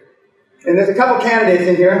 and there's a couple candidates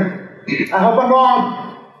in here, I hope I'm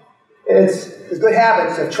wrong. It's good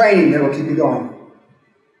habits of training that will keep you going.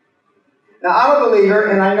 Now, I'm a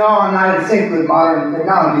believer, and I know I'm not in sync with modern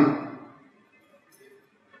technology.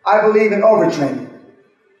 I believe in overtraining.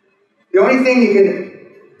 The only thing you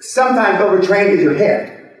can sometimes overtrain is your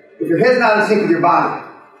head. If your head's not in sync with your body.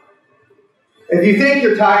 If you think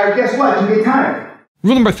you're tired, guess what? You get tired.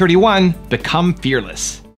 Rule number 31, become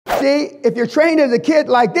fearless. See, if you're trained as a kid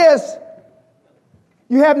like this,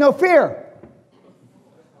 you have no fear.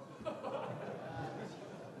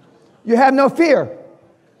 You have no fear.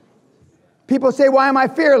 People say, why am I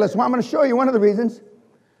fearless? Well, I'm going to show you one of the reasons.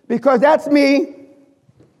 Because that's me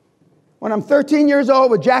when I'm 13 years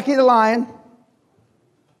old with Jackie the Lion.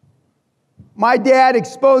 My dad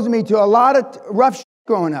exposed me to a lot of rough shit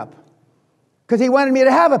growing up because he wanted me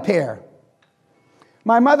to have a pair.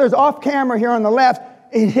 My mother's off camera here on the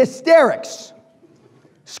left in hysterics,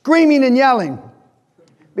 screaming and yelling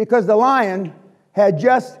because the lion had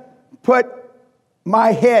just put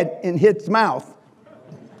my head in its mouth.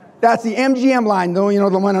 That's the MGM line, though, you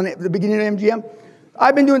know, the one on the beginning of MGM.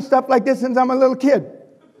 I've been doing stuff like this since I'm a little kid.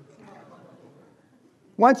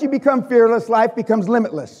 Once you become fearless, life becomes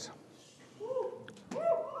limitless.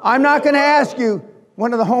 I'm not going to ask you,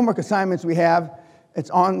 one of the homework assignments we have, it's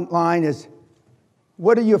online, is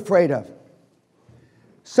what are you afraid of?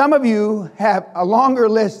 Some of you have a longer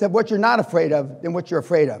list of what you're not afraid of than what you're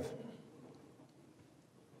afraid of.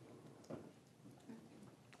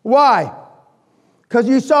 Why? Because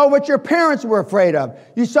you saw what your parents were afraid of.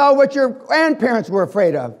 You saw what your grandparents were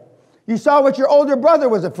afraid of. You saw what your older brother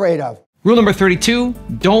was afraid of. Rule number 32,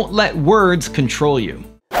 don't let words control you.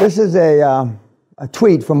 This is a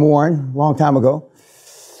tweet from Warren a long time ago.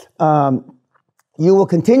 You will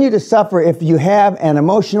continue to suffer if you have an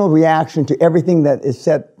emotional reaction to everything that is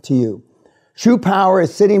said to you. True power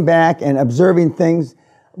is sitting back and observing things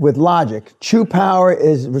with logic. True power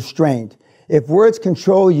is restraint. If words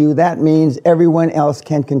control you, that means everyone else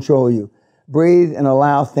can control you. Breathe and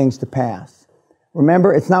allow things to pass.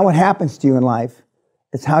 Remember, it's not what happens to you in life.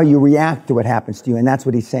 It's how you react to what happens to you, and that's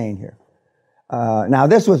what he's saying here. Now,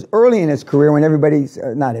 this was early in his career when everybody's,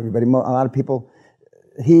 not everybody, a lot of people,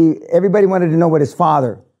 everybody wanted to know what his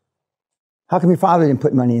father, how come your father didn't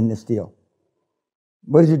put money in this deal?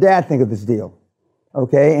 What does your dad think of this deal?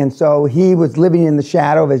 Okay, and so he was living in the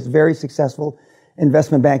shadow of his very successful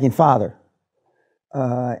investment banking father.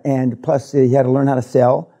 And plus he had to learn how to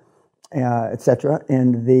sell, etc.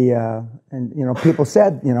 And you know, people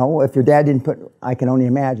said, you know, if your dad didn't put, I can only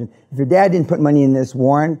imagine, if your dad didn't put money in this,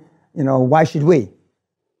 Warren, you know, why should we?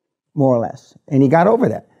 More or less. And he got over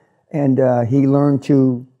that. And he learned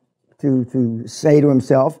to say to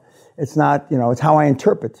himself, it's not, you know, it's how I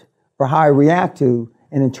interpret or how I react to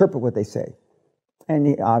and interpret what they say. And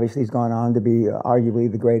he, obviously he's gone on to be arguably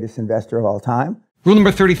the greatest investor of all time. Rule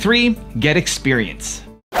number 33, get experience.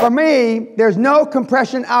 For me, there's no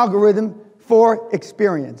compression algorithm for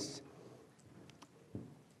experience.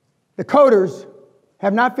 The coders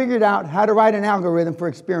have not figured out how to write an algorithm for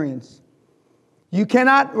experience. You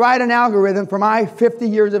cannot write an algorithm for my 50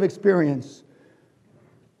 years of experience.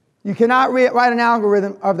 You cannot write an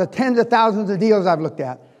algorithm of the tens of thousands of deals I've looked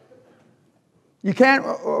at. You can't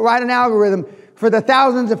write an algorithm for the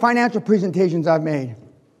thousands of financial presentations I've made.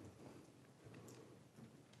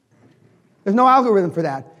 There's no algorithm for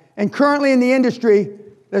that. And currently in the industry,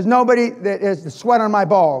 there's nobody that has the sweat on my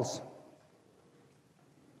balls.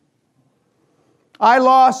 I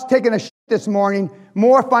lost, taking a shit this morning,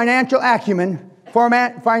 more financial acumen,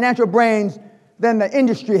 financial brains than the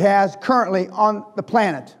industry has currently on the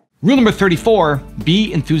planet. Rule number 34,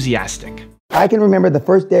 be enthusiastic. I can remember the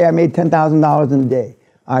first day I made $10,000 in a day.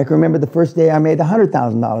 I can remember the first day I made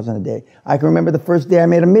 $100,000 in a day. I can remember the first day I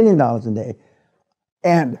made $1 million a day.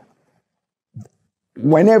 And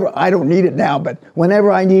whenever, I don't need it now, but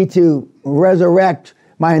whenever I need to resurrect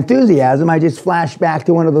my enthusiasm, I just flash back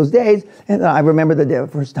to one of those days, and I remember the day, the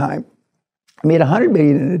first time I made $100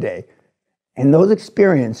 million in a day. And those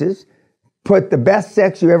experiences put the best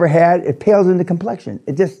sex you ever had, it pales into complexion.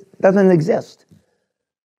 It just doesn't exist.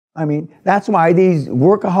 I mean, that's why these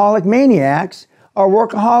workaholic maniacs are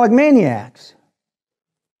workaholic maniacs.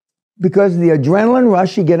 Because the adrenaline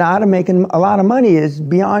rush you get out of making a lot of money is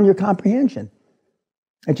beyond your comprehension.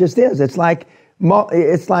 It just is. It's like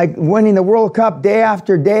winning the World Cup day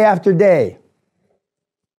after day after day.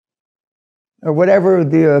 Or whatever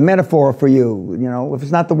the metaphor for you, you know, if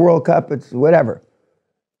it's not the World Cup, it's whatever.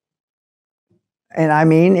 And I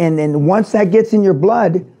mean, and once that gets in your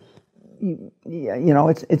blood, you know,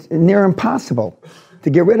 it's near impossible to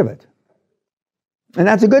get rid of it. And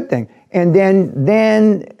that's a good thing. And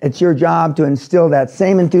then it's your job to instill that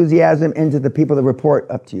same enthusiasm into the people that report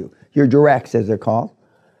up to you, your directs, as they're called.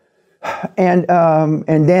 And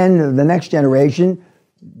then the next generation,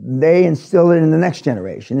 they instill it in the next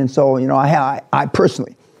generation. And so, you know, I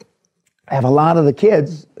personally have a lot of the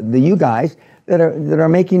kids, you guys, that are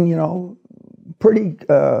making, you know, pretty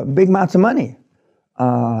big amounts of money.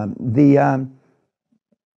 And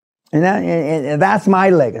that's my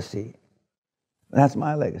legacy. That's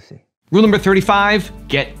my legacy. Rule number 35,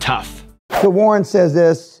 get tough. So Warren says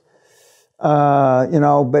this, you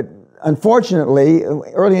know, but unfortunately,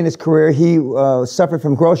 early in his career, he suffered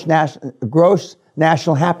from gross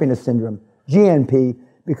national happiness syndrome, GNP,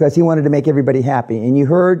 because he wanted to make everybody happy. And you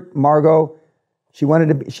heard Margot,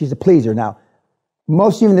 she's a pleaser. Now,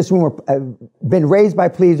 most of you in this room have been raised by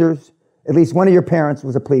pleasers. At least one of your parents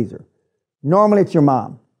was a pleaser. Normally, it's your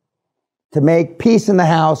mom. To make peace in the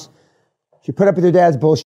house, she put up with your dad's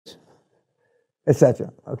bullshit,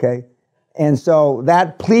 etc. Okay? And so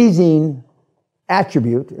that pleasing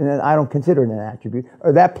attribute, and I don't consider it an attribute,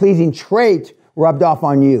 or that pleasing trait rubbed off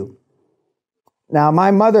on you. Now,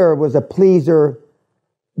 my mother was a pleaser,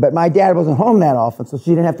 but my dad wasn't home that often, so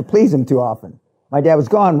she didn't have to please him too often. My dad was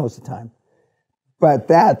gone most of the time. But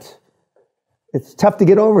it's tough to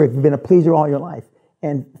get over if you've been a pleaser all your life.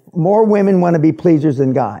 And more women want to be pleasers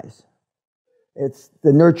than guys. It's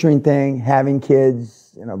the nurturing thing, having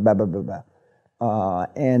kids, you know, blah, blah, blah, blah.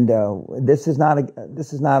 This is not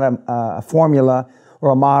a formula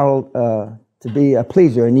or a model to be a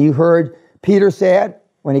pleaser. And you heard Peter say it,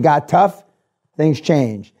 when he got tough, things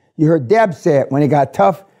changed. You heard Deb say it, when he got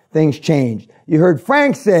tough, things changed. You heard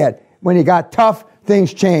Frank say it, when he got tough,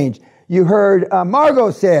 things changed. You heard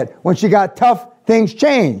Margot say it, when she got tough, things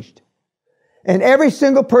changed. And every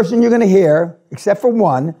single person you're going to hear, except for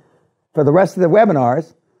one, for the rest of the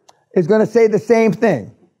webinars, is going to say the same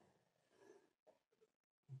thing.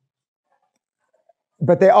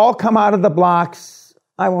 But they all come out of the blocks,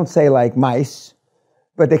 I won't say like mice,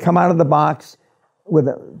 but they come out of the box with,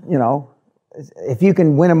 you know, if you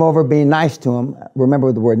can win them over being nice to them,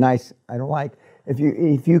 remember the word nice I don't like, if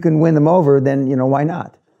you can win them over, then, you know, why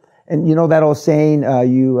not? And you know that old saying,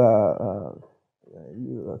 you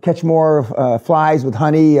catch more flies with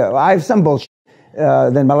honey. I have some bullshit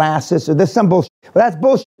than molasses. Or there's some bullshit. But that's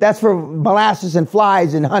bullshit. That's for molasses and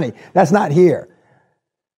flies and honey. That's not here.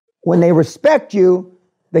 When they respect you,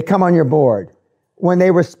 they come on your board. When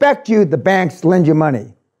they respect you, the banks lend you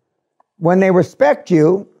money. When they respect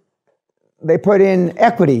you, they put in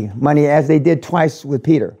equity money, as they did twice with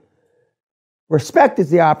Peter. Respect is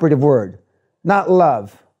the operative word, not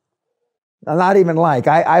love. Not even like.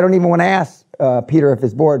 I don't even want to ask Peter if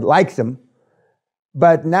his board likes him,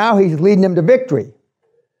 but now he's leading them to victory.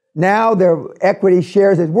 Now their equity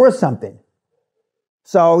shares is worth something.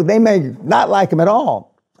 So they may not like him at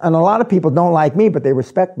all. And a lot of people don't like me, but they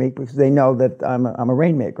respect me because they know that I'm a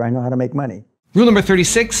rainmaker. I know how to make money. Rule number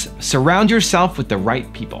 36, surround yourself with the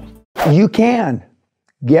right people. You can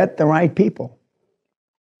get the right people.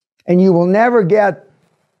 And you will never get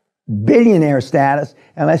billionaire status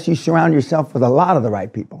unless you surround yourself with a lot of the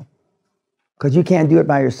right people. Because you can't do it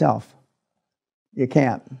by yourself. You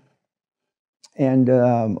can't. And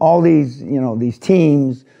all these, these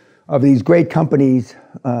teams of these great companies,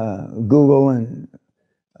 Google and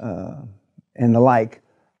the like,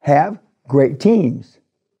 have great teams.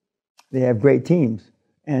 They have great teams.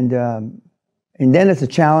 And then it's a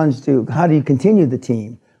challenge to how do you continue the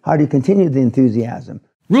team? How do you continue the enthusiasm?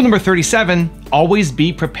 Rule number 37, always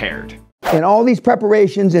be prepared. In all these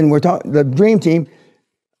preparations, and we're talking the dream team,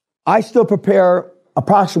 I still prepare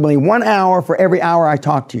approximately 1 hour for every hour I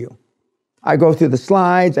talk to you. I go through the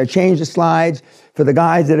slides, I change the slides. For the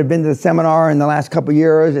guys that have been to the seminar in the last couple of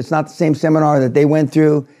years, it's not the same seminar that they went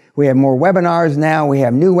through. We have more webinars now, we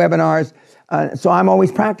have new webinars. So I'm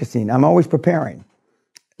always practicing, I'm always preparing.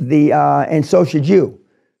 And so should you.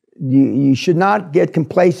 You should not get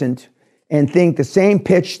complacent and think the same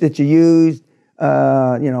pitch that you used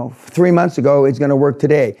 3 months ago is going to work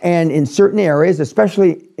today. And in certain areas,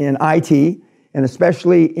 especially in IT and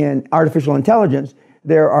especially in artificial intelligence,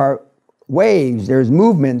 there are waves, there's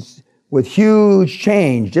movements with huge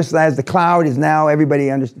change, just as the cloud is now, everybody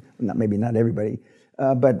understands, maybe not everybody,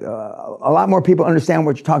 but a lot more people understand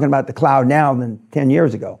what you're talking about the cloud now than 10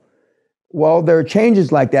 years ago. Well, there are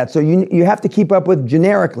changes like that, so you have to keep up with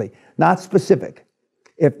generically, not specific.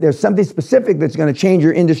 If there's something specific that's going to change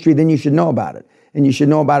your industry, then you should know about it. And you should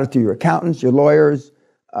know about it through your accountants, your lawyers,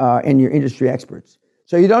 and your industry experts.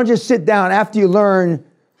 So you don't just sit down after you learn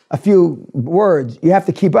a few words. You have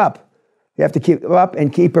to keep up. You have to keep up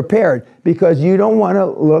and keep prepared because you don't want to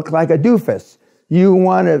look like a doofus. You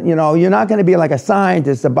want to, you're not going to be like a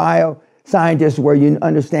scientist, a bioscientist where you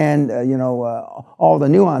understand, all the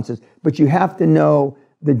nuances, but you have to know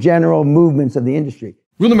the general movements of the industry.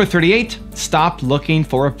 Rule number 38, stop looking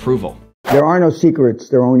for approval. There are no secrets,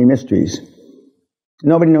 there are only mysteries.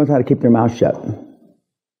 Nobody knows how to keep their mouth shut.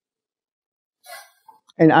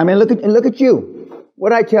 And I mean, look at you.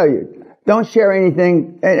 What I tell you, don't share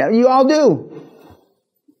anything. And you all do.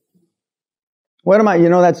 What am I,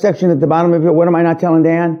 that section at the bottom of it, what am I not telling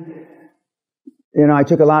Dan? I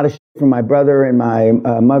took a lot of shit from my brother and my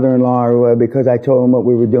mother-in-law because I told them what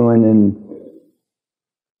we were doing, and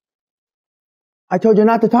I told you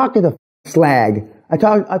not to talk to the slag. I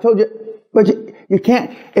told you, but you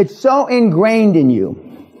can't. It's so ingrained in you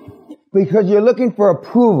because you're looking for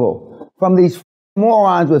approval from these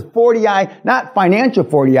morons with not financial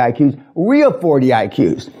 40 IQs, real 40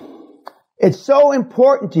 IQs. It's so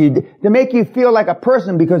important to you to make you feel like a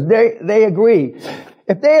person because they agree.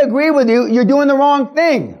 If they agree with you, you're doing the wrong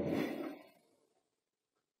thing.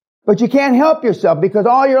 But you can't help yourself because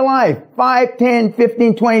all your life, 5, 10,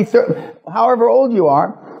 15, 20, 30, however old you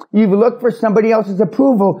are, you've looked for somebody else's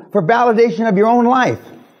approval for validation of your own life.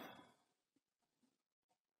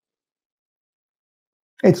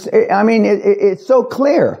 It's so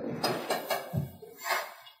clear.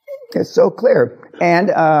 It's so clear. And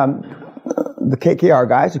the KKR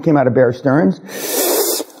guys who came out of Bear Stearns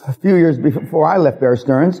a few years before I left Bear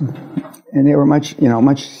Stearns, and they were much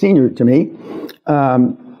senior to me,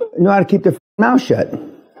 know how to keep their mouth shut.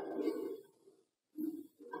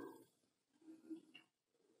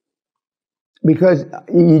 Because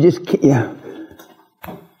you just can't.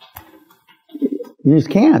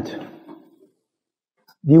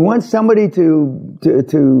 You want somebody to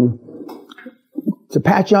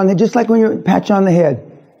pat you on the head, just like when you pat you on the head.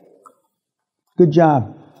 Good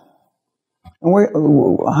job.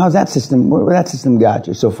 And how's that system? Where that system got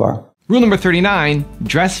you so far? Rule number 39,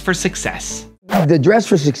 dress for success. The dress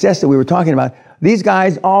for success that we were talking about, these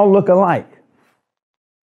guys all look alike.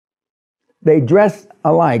 They dress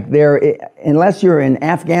alike. Unless you're in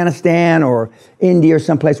Afghanistan or India or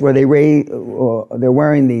someplace where they're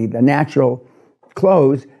wearing the natural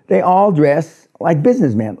clothes, they all dress like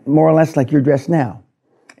businessmen, more or less like you're dressed now.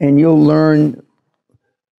 And you'll learn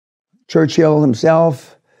Churchill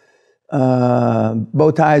himself,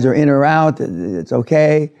 bow ties are in or out, it's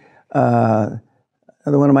okay. Another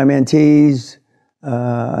one of my mentees,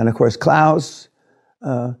 and of course Klaus,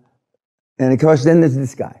 and of course then there's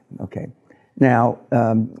this guy, okay. Now,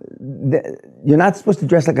 you're not supposed to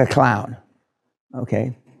dress like a clown,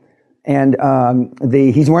 okay? And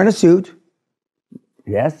he's wearing a suit,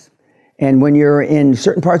 yes. And when you're in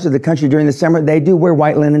certain parts of the country during the summer, they do wear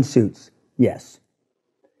white linen suits, yes.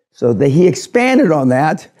 So he expanded on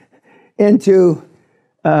that into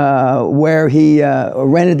where he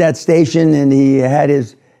rented that station, and he had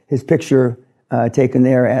his picture taken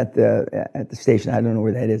there at the station. I don't know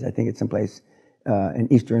where that is. I think it's someplace in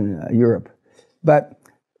Eastern Europe. But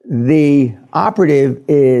the operative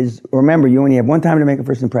is, remember, you only have one time to make a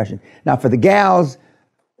first impression. Now, for the gals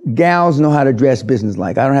know how to dress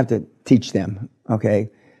businesslike. I don't have to teach them, okay?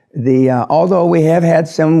 Although we have had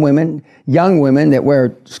some women, young women, that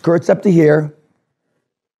wear skirts up to here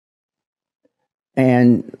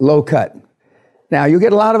and low cut. Now, you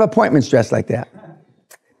get a lot of appointments dressed like that.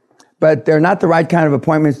 But they're not the right kind of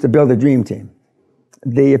appointments to build a dream team.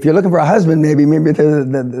 If you're looking for a husband, maybe they're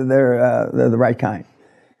the right kind.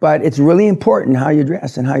 But it's really important how you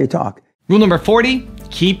dress and how you talk. Rule number 40,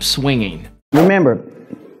 keep swinging. Remember,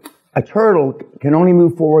 a turtle can only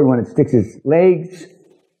move forward when it sticks its legs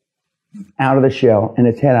out of the shell and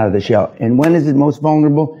its head out of the shell. And when is it most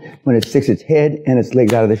vulnerable? When it sticks its head and its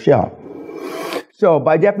legs out of the shell. So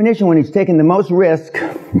by definition, when he's taking the most risk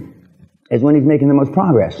is when he's making the most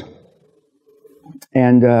progress.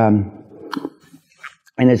 And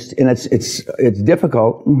it's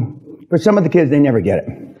difficult. For some of the kids, they never get it.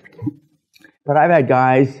 But I've had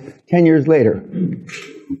guys 10 years later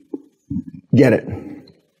get it.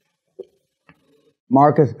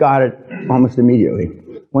 Marcus got it almost immediately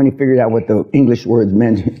when he figured out what the English words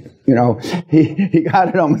meant. You know, he got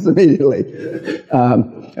it almost immediately.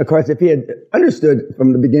 Of course, if he had understood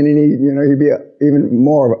from the beginning, he'd be even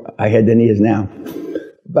more ahead than he is now.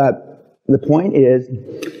 But the point is,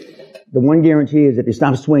 the one guarantee is if you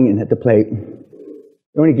stop swinging at the plate,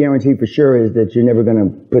 the only guarantee for sure is that you're never going to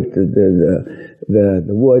put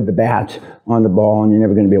the bat on the ball, and you're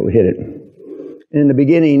never going to be able to hit it. And in the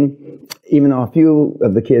beginning, even though a few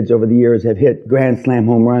of the kids over the years have hit grand slam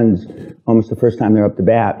home runs almost the first time they're up to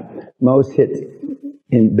bat, most hit,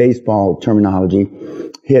 in baseball terminology,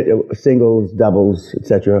 hit singles, doubles,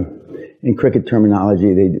 etc. In cricket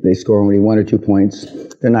terminology, they score only 1 or 2 points.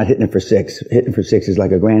 They're not hitting it for 6. Hitting for 6 is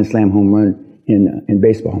like a grand slam home run in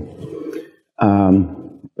baseball.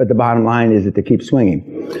 But the bottom line is that they keep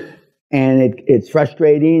swinging. And it's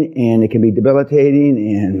frustrating, and it can be debilitating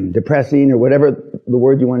and depressing, or whatever the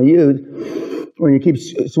word you want to use, when you keep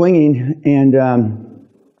swinging and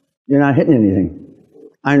you're not hitting anything.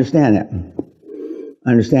 I understand that.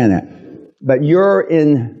 But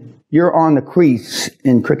you're on the crease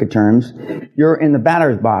in cricket terms. You're in the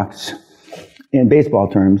batter's box in baseball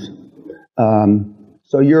terms.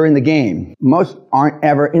 So you're in the game. Most aren't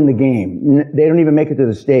ever in the game. They don't even make it to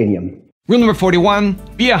the stadium. Rule number 41,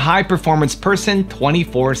 be a high-performance person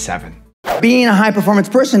 24/7. Being a high-performance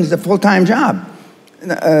person is a full-time job.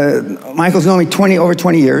 Michael's known me over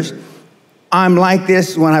 20 years. I'm like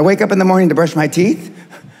this when I wake up in the morning to brush my teeth.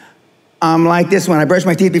 I'm like this when I brush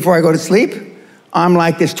my teeth before I go to sleep. I'm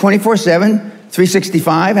like this 24/7,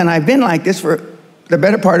 365, and I've been like this for the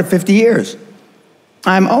better part of 50 years.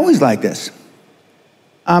 I'm always like this.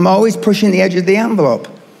 I'm always pushing the edge of the envelope.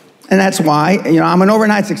 And that's why, I'm an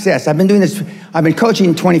overnight success. I've been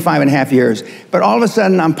coaching 25 and a half years, but all of a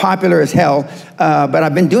sudden I'm popular as hell, but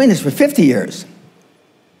I've been doing this for 50 years.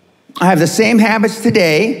 I have the same habits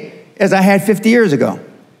today as I had 50 years ago.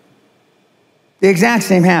 The exact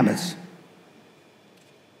same habits.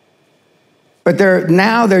 But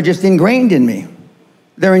they're just ingrained in me.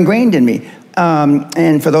 They're ingrained in me.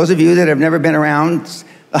 And for those of you that have never been around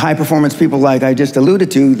the high-performance people like I just alluded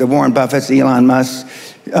to, the Warren Buffetts, Elon Musk,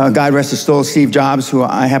 God rest his soul, Steve Jobs, who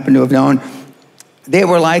I happen to have known, they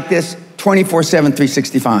were like this 24/7,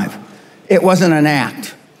 365. It wasn't an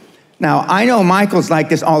act. Now, I know Michael's like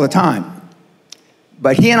this all the time,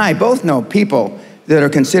 but he and I both know people that are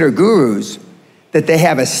considered gurus, that they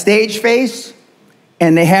have a stage face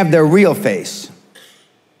and they have their real face.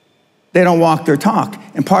 They don't walk their talk.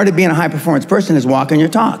 And part of being a high-performance person is walking your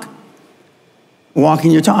talk.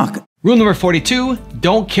 Walking your talk. Rule number 42,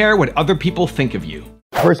 don't care what other people think of you.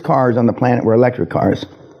 First cars on the planet were electric cars.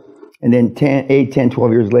 And then 8, 10,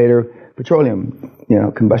 12 years later, petroleum,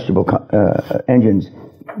 combustible engines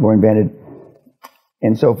were invented.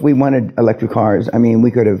 And so if we wanted electric cars, I mean,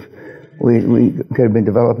 we could have been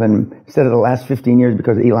developing, instead of the last 15 years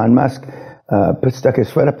because Elon Musk stuck his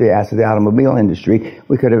foot up the ass of the automobile industry,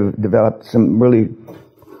 we could have developed some really,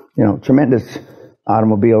 tremendous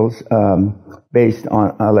automobiles based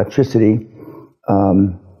on electricity.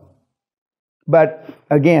 But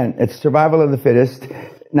again, it's survival of the fittest.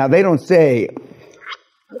 Now, they don't say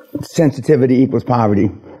sensitivity equals poverty,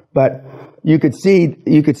 but you could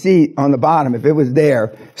see on the bottom, if it was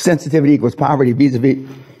there, sensitivity equals poverty vis-a-vis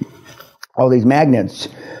all these magnets,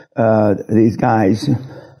 these guys.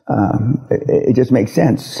 It just makes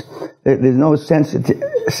sense. There's no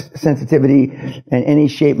sensitivity in any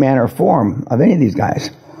shape, manner, or form of any of these guys.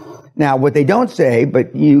 Now, what they don't say,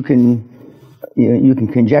 but you can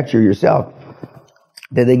conjecture yourself,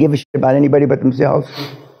 did they give a shit about anybody but themselves?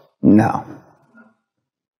 No.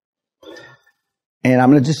 And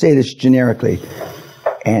I'm going to just say this generically.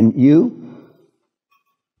 And you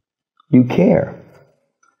care.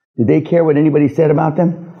 Did they care what anybody said about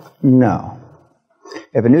them? No.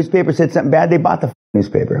 If a newspaper said something bad, they bought the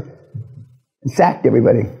newspaper and sacked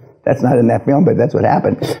everybody. That's not in that film, but that's what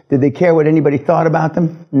happened. Did they care what anybody thought about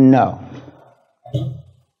them? No.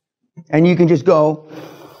 And you can just go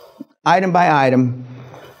item by item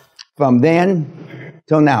from then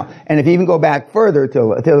till now. And if you even go back further till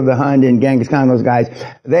the Hun and Genghis Khan, those guys,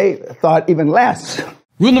 they thought even less.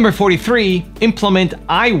 Rule number 43, implement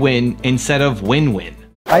I win instead of win-win.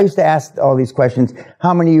 I used to ask all these questions.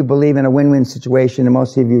 How many of you believe in a win-win situation? And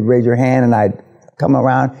most of you would raise your hand, and I'd come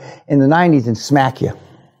around in the 90s and smack you.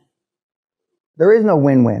 There is no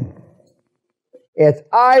win-win. It's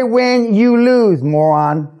I win, you lose,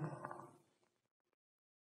 moron.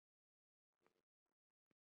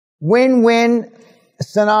 Win-win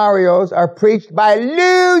scenarios are preached by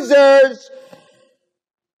losers.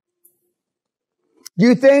 Do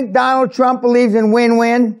you think Donald Trump believes in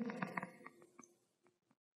win-win?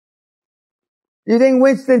 Do you think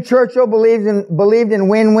Winston Churchill believed in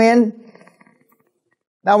win-win?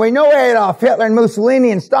 Now we know Adolf Hitler and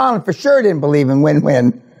Mussolini and Stalin for sure didn't believe in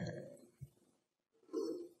win-win.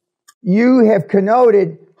 You have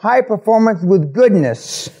connoted high performance with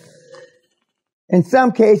goodness. In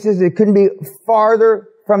some cases, it couldn't be farther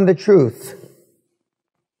from the truth.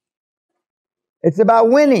 It's about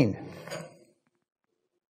winning.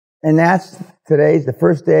 And today's the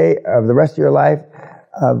first day of the rest of your life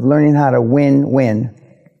of learning how to win-win.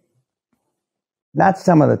 Not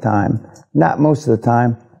some of the time, not most of the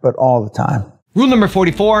time, but all the time. Rule number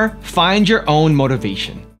 44, find your own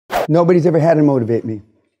motivation. Nobody's ever had to motivate me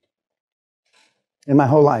in my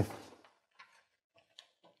whole life.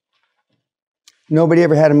 Nobody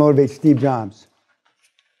ever had to motivate Steve Jobs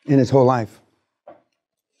in his whole life.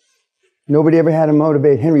 Nobody ever had to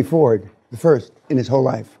motivate Henry Ford, the first, in his whole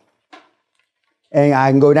life. And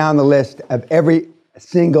I can go down the list of every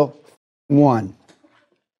single one.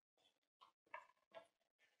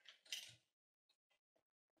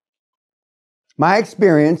 My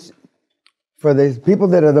experience for the people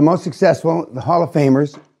that are the most successful, the Hall of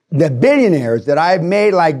Famers, the billionaires that I've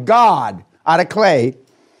made like God out of clay,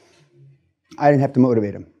 I didn't have to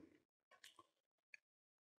motivate them.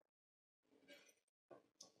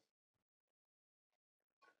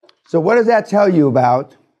 So what does that tell you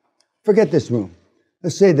about? Forget this room.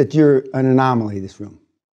 Let's say that you're an anomaly, this room.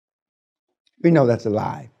 We know that's a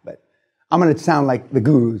lie, but I'm going to sound like the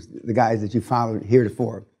gurus, the guys that you followed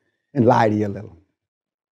heretofore, and lie to you a little.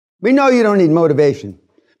 We know you don't need motivation,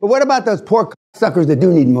 but what about those poor suckers that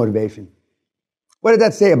do need motivation? What did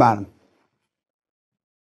that say about them?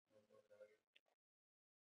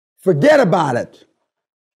 Forget about it.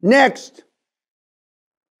 Next.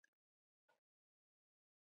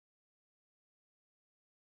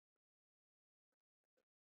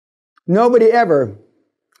 Nobody ever,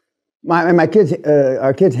 my kids,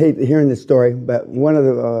 our kids hate hearing this story, but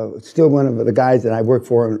still one of the guys that I work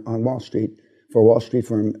for on Wall Street, for a Wall Street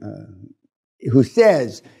firm, who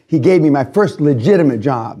says he gave me my first legitimate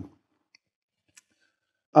job,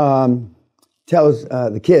 tells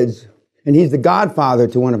the kids, and he's the godfather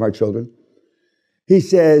to one of our children. He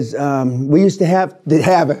says, we used to have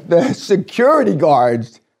the security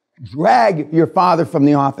guards drag your father from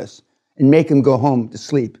the office and make him go home to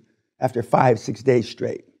sleep after 5-6 days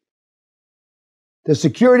straight. The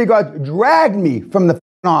security guards dragged me from the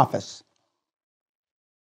office.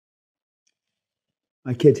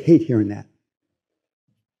 My kids hate hearing that.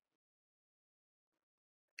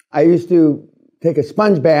 I used to take a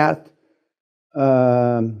sponge bath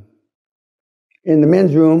in the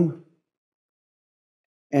men's room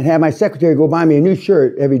and have my secretary go buy me a new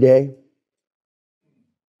shirt every day.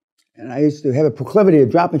 And I used to have a proclivity of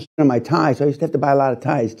dropping shit on my ties, so I used to have to buy a lot of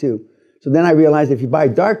ties too. So then I realized if you buy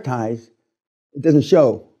dark ties, it doesn't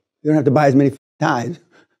show. You don't have to buy as many ties.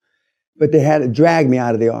 But they had to drag me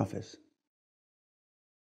out of the office.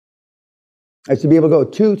 I used to be able to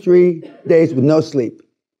go 2-3 days with no sleep.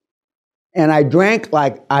 And I drank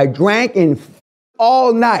in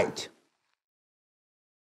all night.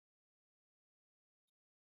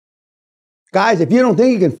 Guys, if you don't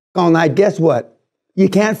think you can all night, guess what? You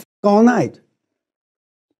can't all night.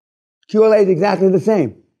 QLA is exactly the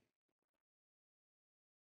same.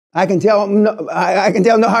 I can tell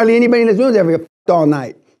hardly anybody in this room has ever all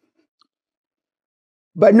night.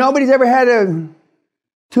 But nobody's ever had to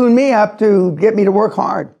tune me up to get me to work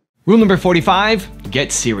hard. Rule number 45,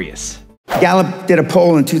 get serious. Gallup did a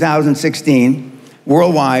poll in 2016,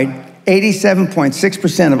 worldwide,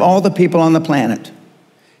 87.6% of all the people on the planet,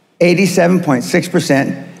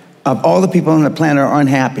 87.6% of all the people on the planet are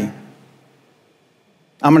unhappy.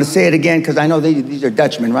 I'm going to say it again because I know these are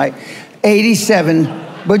Dutchmen, right? 87,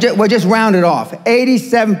 we'll just round it off.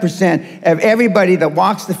 87% of everybody that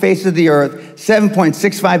walks the face of the earth,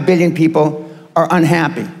 7.65 billion people, are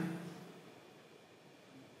unhappy.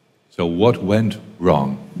 So what went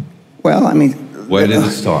wrong? Well, I mean... Where did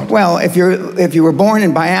it start? Well, if you were born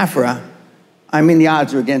in Biafra, I mean, the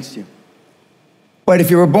odds are against you. But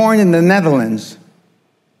if you were born in the Netherlands,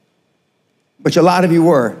 which a lot of you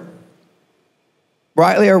were,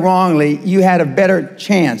 rightly or wrongly, you had a better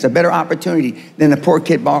chance, a better opportunity than the poor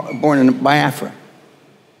kid born in Biafra.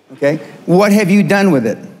 Okay? What have you done with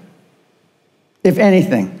it, if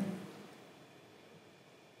anything?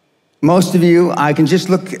 Most of you, I can just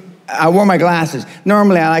look... I wore my glasses.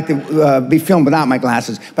 Normally, I like to be filmed without my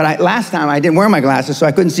glasses. But last time, I didn't wear my glasses, so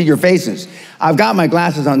I couldn't see your faces. I've got my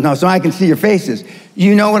glasses on now, so I can see your faces.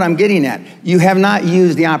 You know what I'm getting at. You have not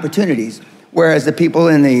used the opportunities, whereas the people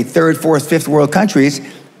in the third, fourth, fifth world countries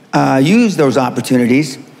use those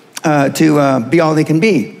opportunities to be all they can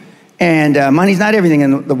be. And money's not everything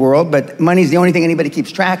in the world, but money's the only thing anybody keeps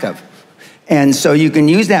track of. And so you can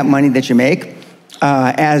use that money that you make,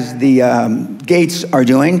 as the Gates are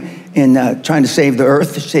doing, in trying to save the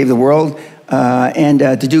earth, save the world, and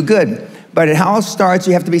to do good. But it all starts,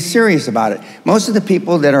 you have to be serious about it. Most of the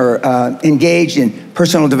people that are engaged in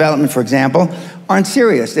personal development, for example, aren't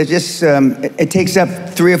serious. They're just, it takes up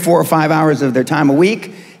 3 or 4 or 5 hours of their time a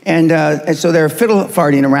week, and so they're fiddle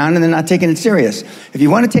farting around and they're not taking it serious. If you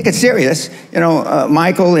want to take it serious, you know,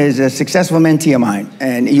 Michael is a successful mentee of mine,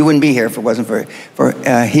 and you wouldn't be here if it wasn't for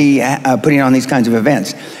he putting on these kinds of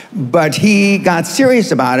events. But he got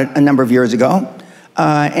serious about it a number of years ago,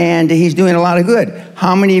 and he's doing a lot of good.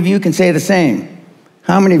 How many of you can say the same?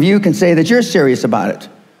 How many of you can say that you're serious about it?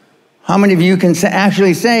 How many of you can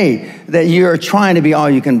actually say that you're trying to be all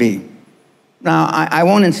you can be? Now, I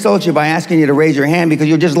won't insult you by asking you to raise your hand because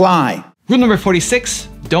you'll just lie. Rule number 46,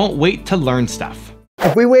 don't wait to learn stuff.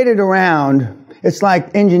 If we waited around, it's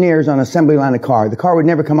like engineers on an assembly line of a car. The car would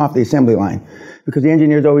never come off the assembly line because the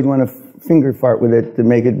engineers always want to finger fart with it to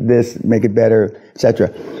make it this, make it better,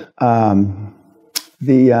 etc.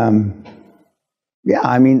 Yeah,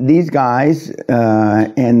 I mean, these guys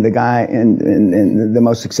and the guy and the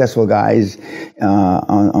most successful guys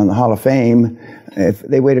on the Hall of Fame, if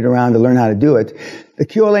they waited around to learn how to do it, the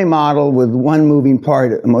QLA model with one moving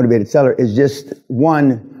part, a motivated seller, is just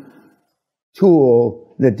one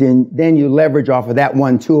tool that then you leverage off of that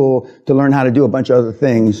one tool to learn how to do a bunch of other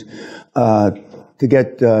things to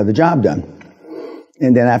get the job done.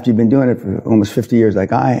 And then after you've been doing it for almost 50 years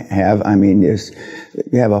like I have, I mean, you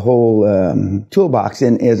have a whole toolbox.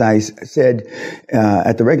 And as I said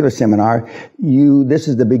at the regular seminar, this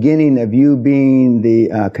is the beginning of you being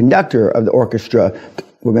the conductor of the orchestra.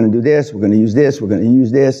 We're going to do this, we're going to use this, we're going to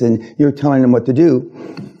use this, and you're telling them what to do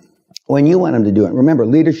when you want them to do it. Remember,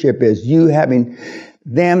 leadership is you having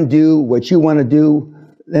them do what you want to do,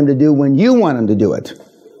 them to do when you want them to do it,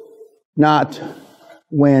 not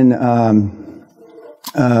when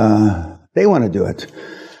they want to do it,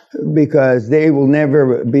 because they will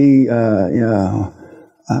never be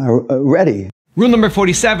ready. Rule number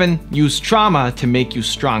 47, use trauma to make you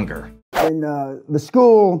stronger. In the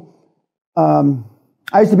school,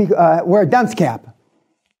 I used to wear a dunce cap.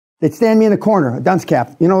 They'd stand me in the corner, a dunce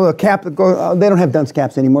cap. You know, the cap that goes, they don't have dunce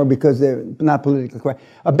caps anymore because they're not politically correct.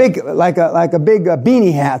 A big, like a big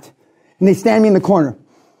beanie hat, and they stand me in the corner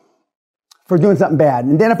for doing something bad.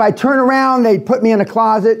 And then if I turn around, they'd put me in a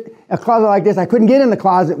closet like this. I couldn't get in the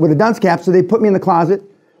closet with a dunce cap, so they put me in the closet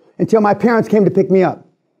until my parents came to pick me up.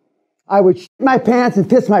 I would shit my pants and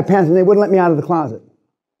piss my pants, and they wouldn't let me out of the closet.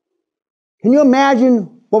 Can you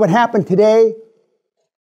imagine what would happen today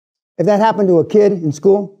if that happened to a kid in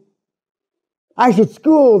school? I should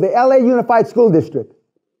school the LA Unified School District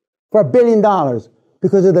for $1 billion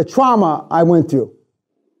because of the trauma I went through.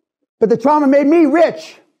 But the trauma made me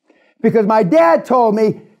rich because my dad told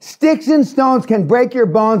me, sticks and stones can break your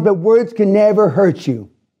bones, but words can never hurt you.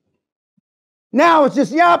 Now it's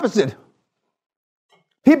just the opposite.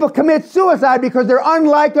 People commit suicide because they're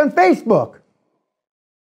unliked on Facebook.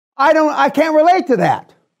 I can't relate to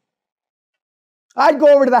that. I'd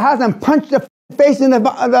go over to the house and punch the face in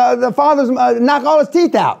the father's, knock all his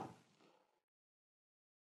teeth out.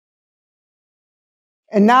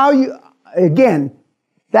 And now again,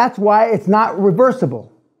 that's why it's not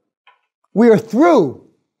reversible. We are through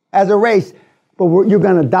as a race, but you're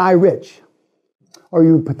going to die rich. Or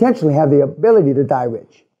you potentially have the ability to die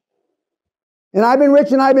rich. And I've been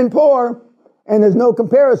rich and I've been poor, and there's no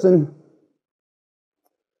comparison.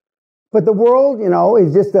 But the world,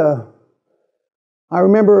 is just I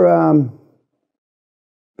remember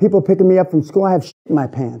people picking me up from school. I have shit in my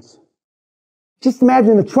pants. Just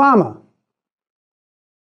imagine the trauma.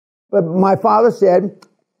 But my father said,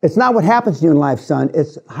 it's not what happens to you in life, son.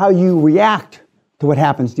 It's how you react to what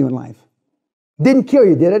happens to you in life. Didn't kill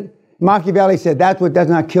you, did it? Machiavelli said, that's what does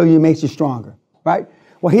not kill you makes you stronger, right?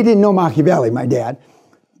 Well, he didn't know Machiavelli, my dad.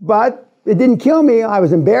 But it didn't kill me. I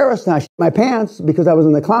was embarrassed and I shit my pants because I was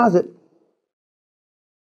in the closet.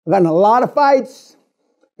 I got in a lot of fights,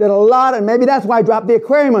 did a lot, and maybe that's why I dropped the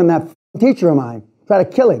aquarium on that teacher of mine, tried to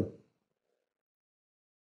kill him.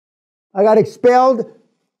 I got expelled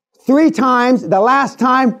 3 times, the last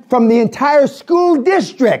time from the entire school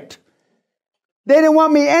district. They didn't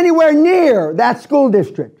want me anywhere near that school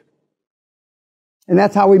district. And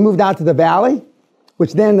that's how we moved out to the valley,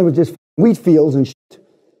 which then there was just wheat fields and shit.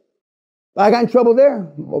 I got in trouble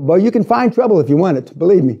there. Well, you can find trouble if you want it,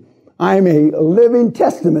 believe me. I am a living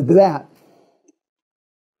testament to that.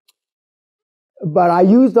 But I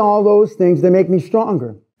used all those things to make me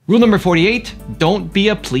stronger. Rule number 48, don't be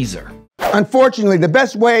a pleaser. Unfortunately, the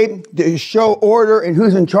best way to show order and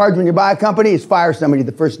who's in charge when you buy a company is fire somebody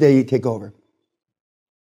the first day you take over.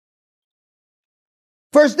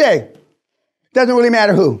 First day. Doesn't really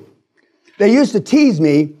matter who. They used to tease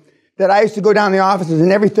me that I used to go down the offices,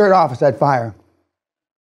 and every 3rd office I'd fire.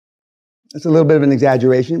 That's a little bit of an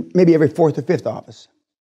exaggeration. Maybe every 4th or 5th office.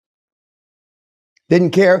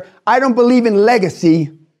 Didn't care. I don't believe in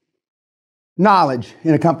legacy knowledge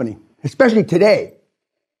in a company, especially today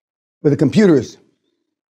with the computers.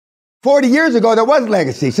 40 years ago, there was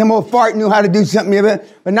legacy. Some old fart knew how to do something,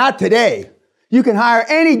 but not today. You can hire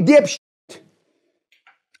any dipshit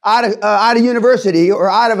out of university or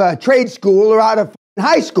out of a trade school or out of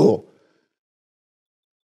high school.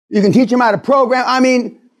 You can teach them how to program. I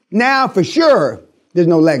mean, now for sure, there's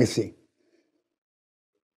no legacy.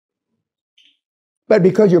 But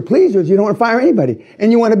because you're pleasers, you don't want to fire anybody.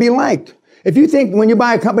 And you want to be liked. If you think when you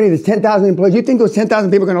buy a company that's 10,000 employees, you think those 10,000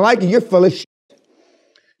 people are going to like you, you're full of shit.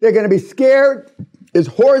 They're going to be scared as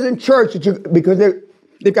whores in church because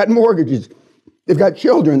they've got mortgages. They've got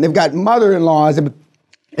children. They've got mother-in-laws.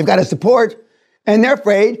 They've got to support. And they're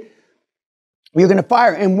afraid you're going to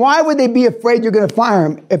fire. And why would they be afraid you're going to fire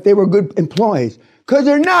them if they were good employees? Because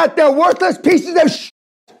they're not. They're worthless pieces of shit.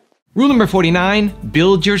 Rule number 49,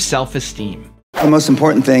 build your self-esteem. The most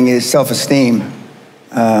important thing is self-esteem.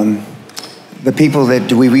 The people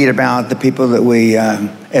that we read about, the people that we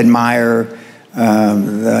admire,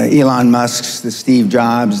 the Elon Musks, the Steve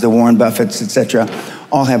Jobs, the Warren Buffetts, etc.,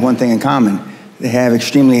 all have one thing in common. They have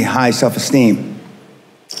extremely high self-esteem.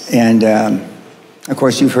 And, of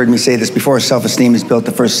course, you've heard me say this before, self-esteem is built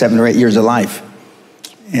the first 7 or 8 years of life.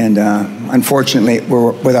 And unfortunately,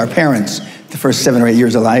 we're with our parents the first 7 or 8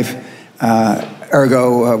 years of life.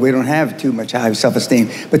 Ergo, we don't have too much high self-esteem.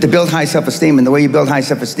 But to build high self-esteem, and the way you build high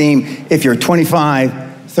self-esteem, if you're 25,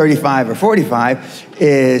 35, or 45,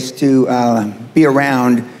 is to be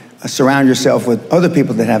around, surround yourself with other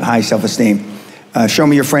people that have high self-esteem. Show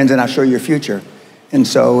me your friends and I'll show you your future. And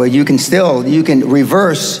so you can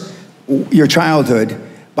reverse your childhood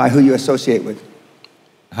by who you associate with.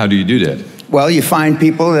 How do you do that? Well, you find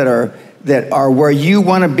people that are where you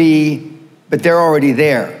want to be, but they're already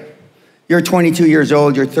there. You're 22 years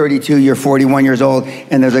old, you're 32, you're 41 years old,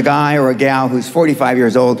 and there's a guy or a gal who's 45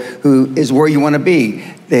 years old who is where you want to be.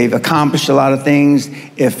 They've accomplished a lot of things.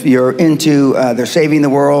 If you're into, they're saving the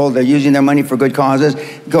world, they're using their money for good causes,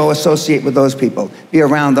 go associate with those people. Be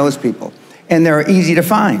around those people. And they're easy to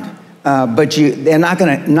find, but they're not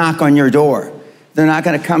going to knock on your door. They're not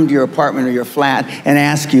going to come to your apartment or your flat and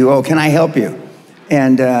ask you, oh, can I help you?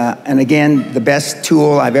 And again, the best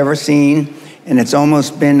tool I've ever seen, and it's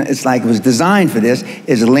like it was designed for this,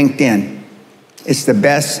 is LinkedIn. It's the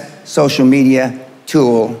best social media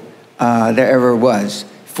tool there ever was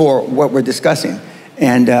for what we're discussing.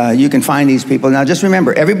 And you can find these people. Now, just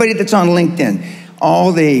remember, everybody that's on LinkedIn,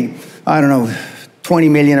 all the, I don't know, 20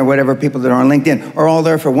 million or whatever people that are on LinkedIn are all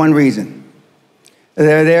there for one reason.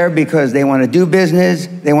 They're there because they want to do business,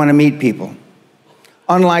 they want to meet people.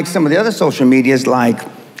 Unlike some of the other social medias like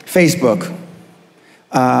Facebook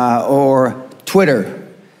or Twitter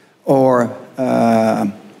or,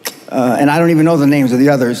 and I don't even know the names of the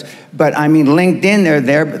others, but I mean LinkedIn, they're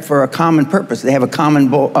there for a common purpose. They have a common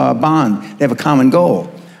bond, they have a common goal.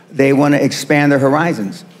 They want to expand their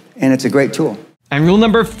horizons, and it's a great tool. And rule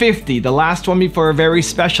number 50, the last one before a very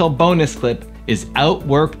special bonus clip, is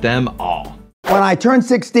outwork them all. When I turned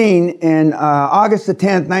 16 in August the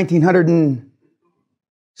 10th,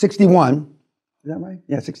 1961, is that right?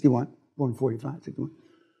 Yeah, 61, born 45, 61.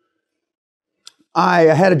 I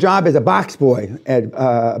had a job as a box boy.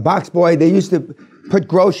 They used to put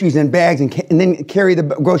groceries in bags and then carry the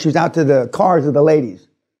groceries out to the cars of the ladies,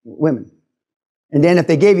 women. And then if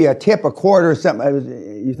they gave you a tip, a quarter or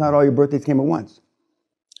something, you thought all your birthdays came at once.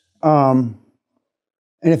 And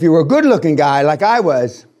if you were a good-looking guy like I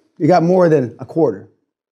was, you got more than a quarter.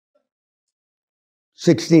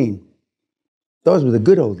 16. Those were the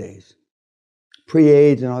good old days.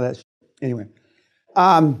 Pre-AIDS and all that. Anyway.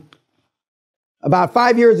 About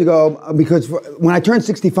 5 years ago, because when I turned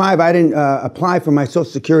 65, I didn't apply for my Social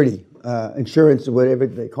Security insurance or whatever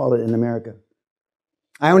they call it in America.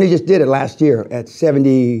 I only just did it last year at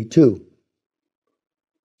 72.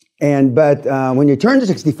 But when you turn to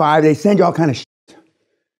 65, they send you all kind of shit.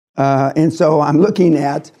 And so I'm looking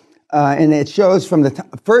at, and it shows from the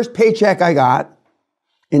first paycheck I got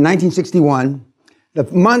in 1961, the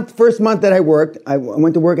first month that I worked, I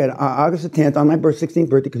went to work at August the 10th on my 16th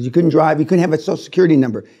birthday because you couldn't drive, you couldn't have a Social Security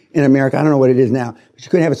number in America. I don't know what it is now, but you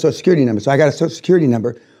couldn't have a Social Security number. So I got a Social Security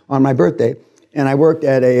number on my birthday, and I worked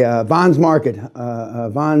at a Vons Market,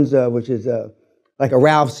 Vons, which is like a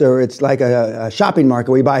Ralph's, or it's like a shopping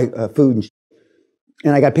market where you buy food and shit.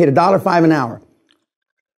 And I got paid $1.05 an hour.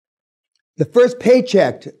 The first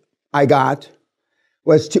paycheck I got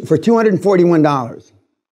was for $241.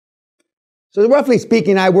 So roughly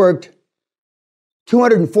speaking, I worked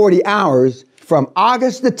 240 hours from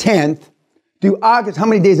August the 10th through August. How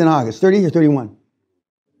many days in August? 30 or 31?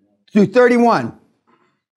 Through 31.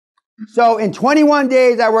 So in 21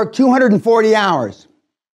 days, I worked 240 hours.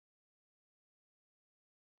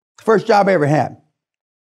 First job I ever had.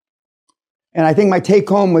 And I think my take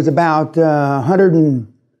home was about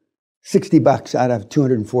 $160 out of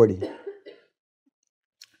 240.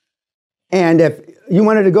 And if you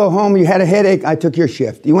wanted to go home, you had a headache, I took your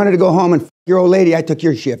shift. You wanted to go home and f your old lady, I took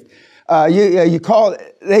your shift. They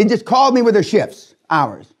just called me with their shifts,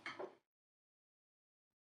 hours.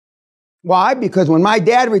 Why? Because when my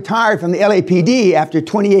dad retired from the LAPD after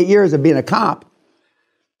 28 years of being a cop,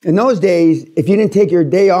 in those days, if you didn't take your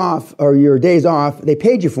day off or your days off, they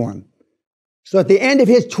paid you for them. So at the end of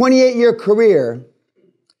his 28-year career,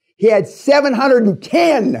 he had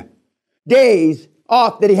 710 days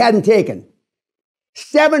off that he hadn't taken.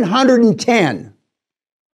 710.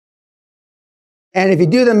 And if you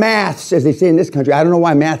do the maths, as they say in this country, I don't know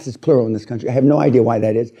why maths is plural in this country. I have no idea why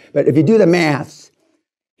that is. But if you do the maths,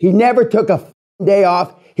 he never took a day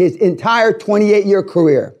off his entire 28-year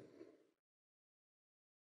career.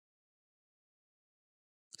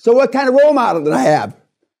 So what kind of role model did I have?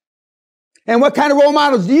 And what kind of role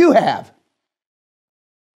models do you have?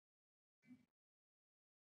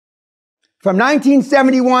 From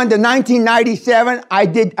 1971 to 1997,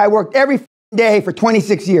 I worked every day for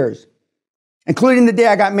 26 years, including the day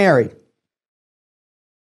I got married.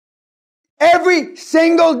 Every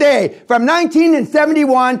single day, from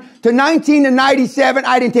 1971 to 1997,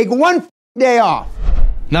 I didn't take one day off.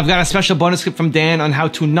 Now I've got a special bonus clip from Dan on how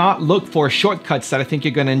to not look for shortcuts that I think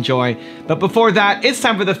you're gonna enjoy. But before that, it's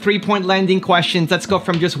time for the 3-point landing questions. Let's go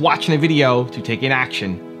from just watching a video to taking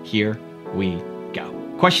action. Here we go.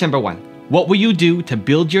 Question number 1. What will you do to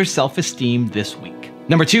build your self-esteem this week?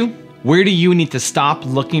 Number 2, where do you need to stop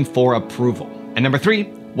looking for approval? And number 3,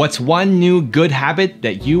 what's one new good habit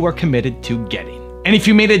that you are committed to getting? And if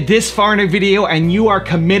you made it this far in a video and you are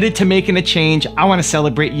committed to making a change, I want to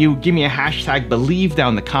celebrate you. Give me a hashtag believe down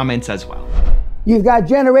in the comments as well. You've got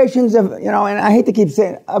generations of, and I hate to keep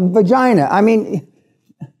saying, a vagina. I mean,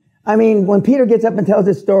 when Peter gets up and tells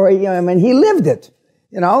his story, he lived it,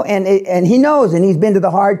 and he knows, and he's been to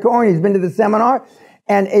the hardcore, and he's been to the seminar,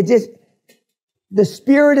 and the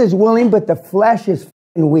spirit is willing, but the flesh is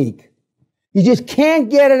weak. You just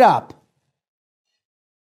can't get it up.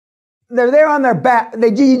 They're there on their back.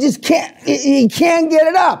 You just can't, you can't get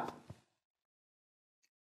it up.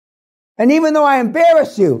 And even though I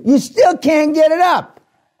embarrass you, you still can't get it up.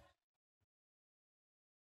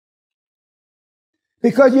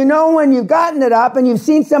 Because you know when you've gotten it up and you've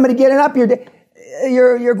seen somebody get it up,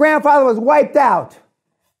 your grandfather was wiped out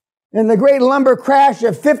in the great lumber crash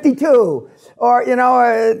of 52. Or, you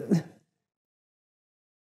know,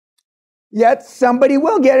 yet somebody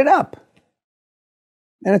will get it up.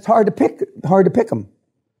 And it's hard to pick them.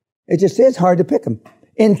 It just is hard to pick them.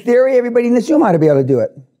 In theory, everybody in this room ought to be able to do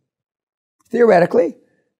it. Theoretically,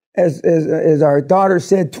 as our daughter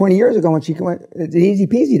said 20 years ago when she went, it's easy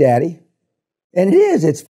peasy, Daddy. And it is.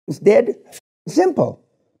 It's dead simple.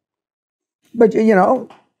 But, you know,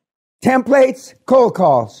 templates, cold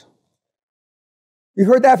calls. You've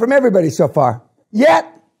heard that from everybody so far. Yet,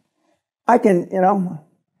 I can, you know,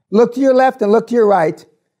 look to your left and look to your right,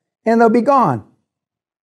 and they'll be gone.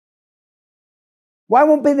 Why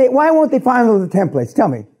won't they follow the templates? Tell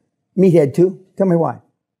me. Meathead too. Tell me why.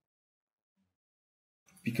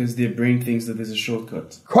 Because their brain thinks that there's a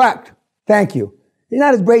shortcut. Correct. Thank you. He's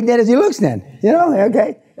not as brain dead as he looks then. You know,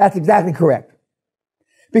 okay? That's exactly correct.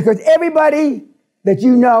 Because everybody that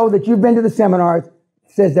you know, that you've been to the seminars,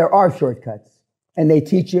 says there are shortcuts. And they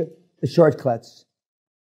teach you the shortcuts.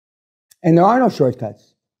 And there are no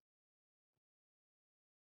shortcuts.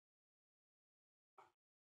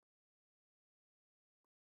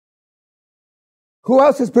 Who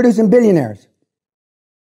else is producing billionaires?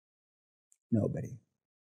 Nobody.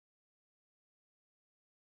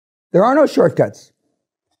 There are no shortcuts.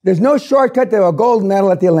 There's no shortcut to a gold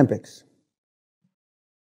medal at the Olympics.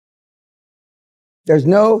 There's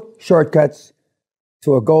no shortcuts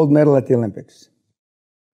to a gold medal at the Olympics.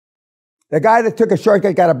 The guy that took a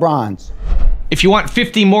shortcut got a bronze. If you want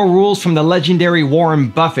 50 more rules from the legendary Warren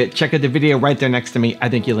Buffett, check out the video right there next to me. I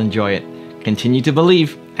think you'll enjoy it. Continue to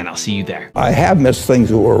believe, and I'll see you there. I have missed things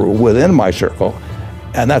that were within my circle,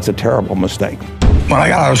 and that's a terrible mistake. When I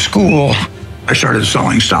got out of school, I started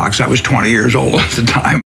selling stocks. I was 20 years old at the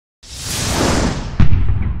time.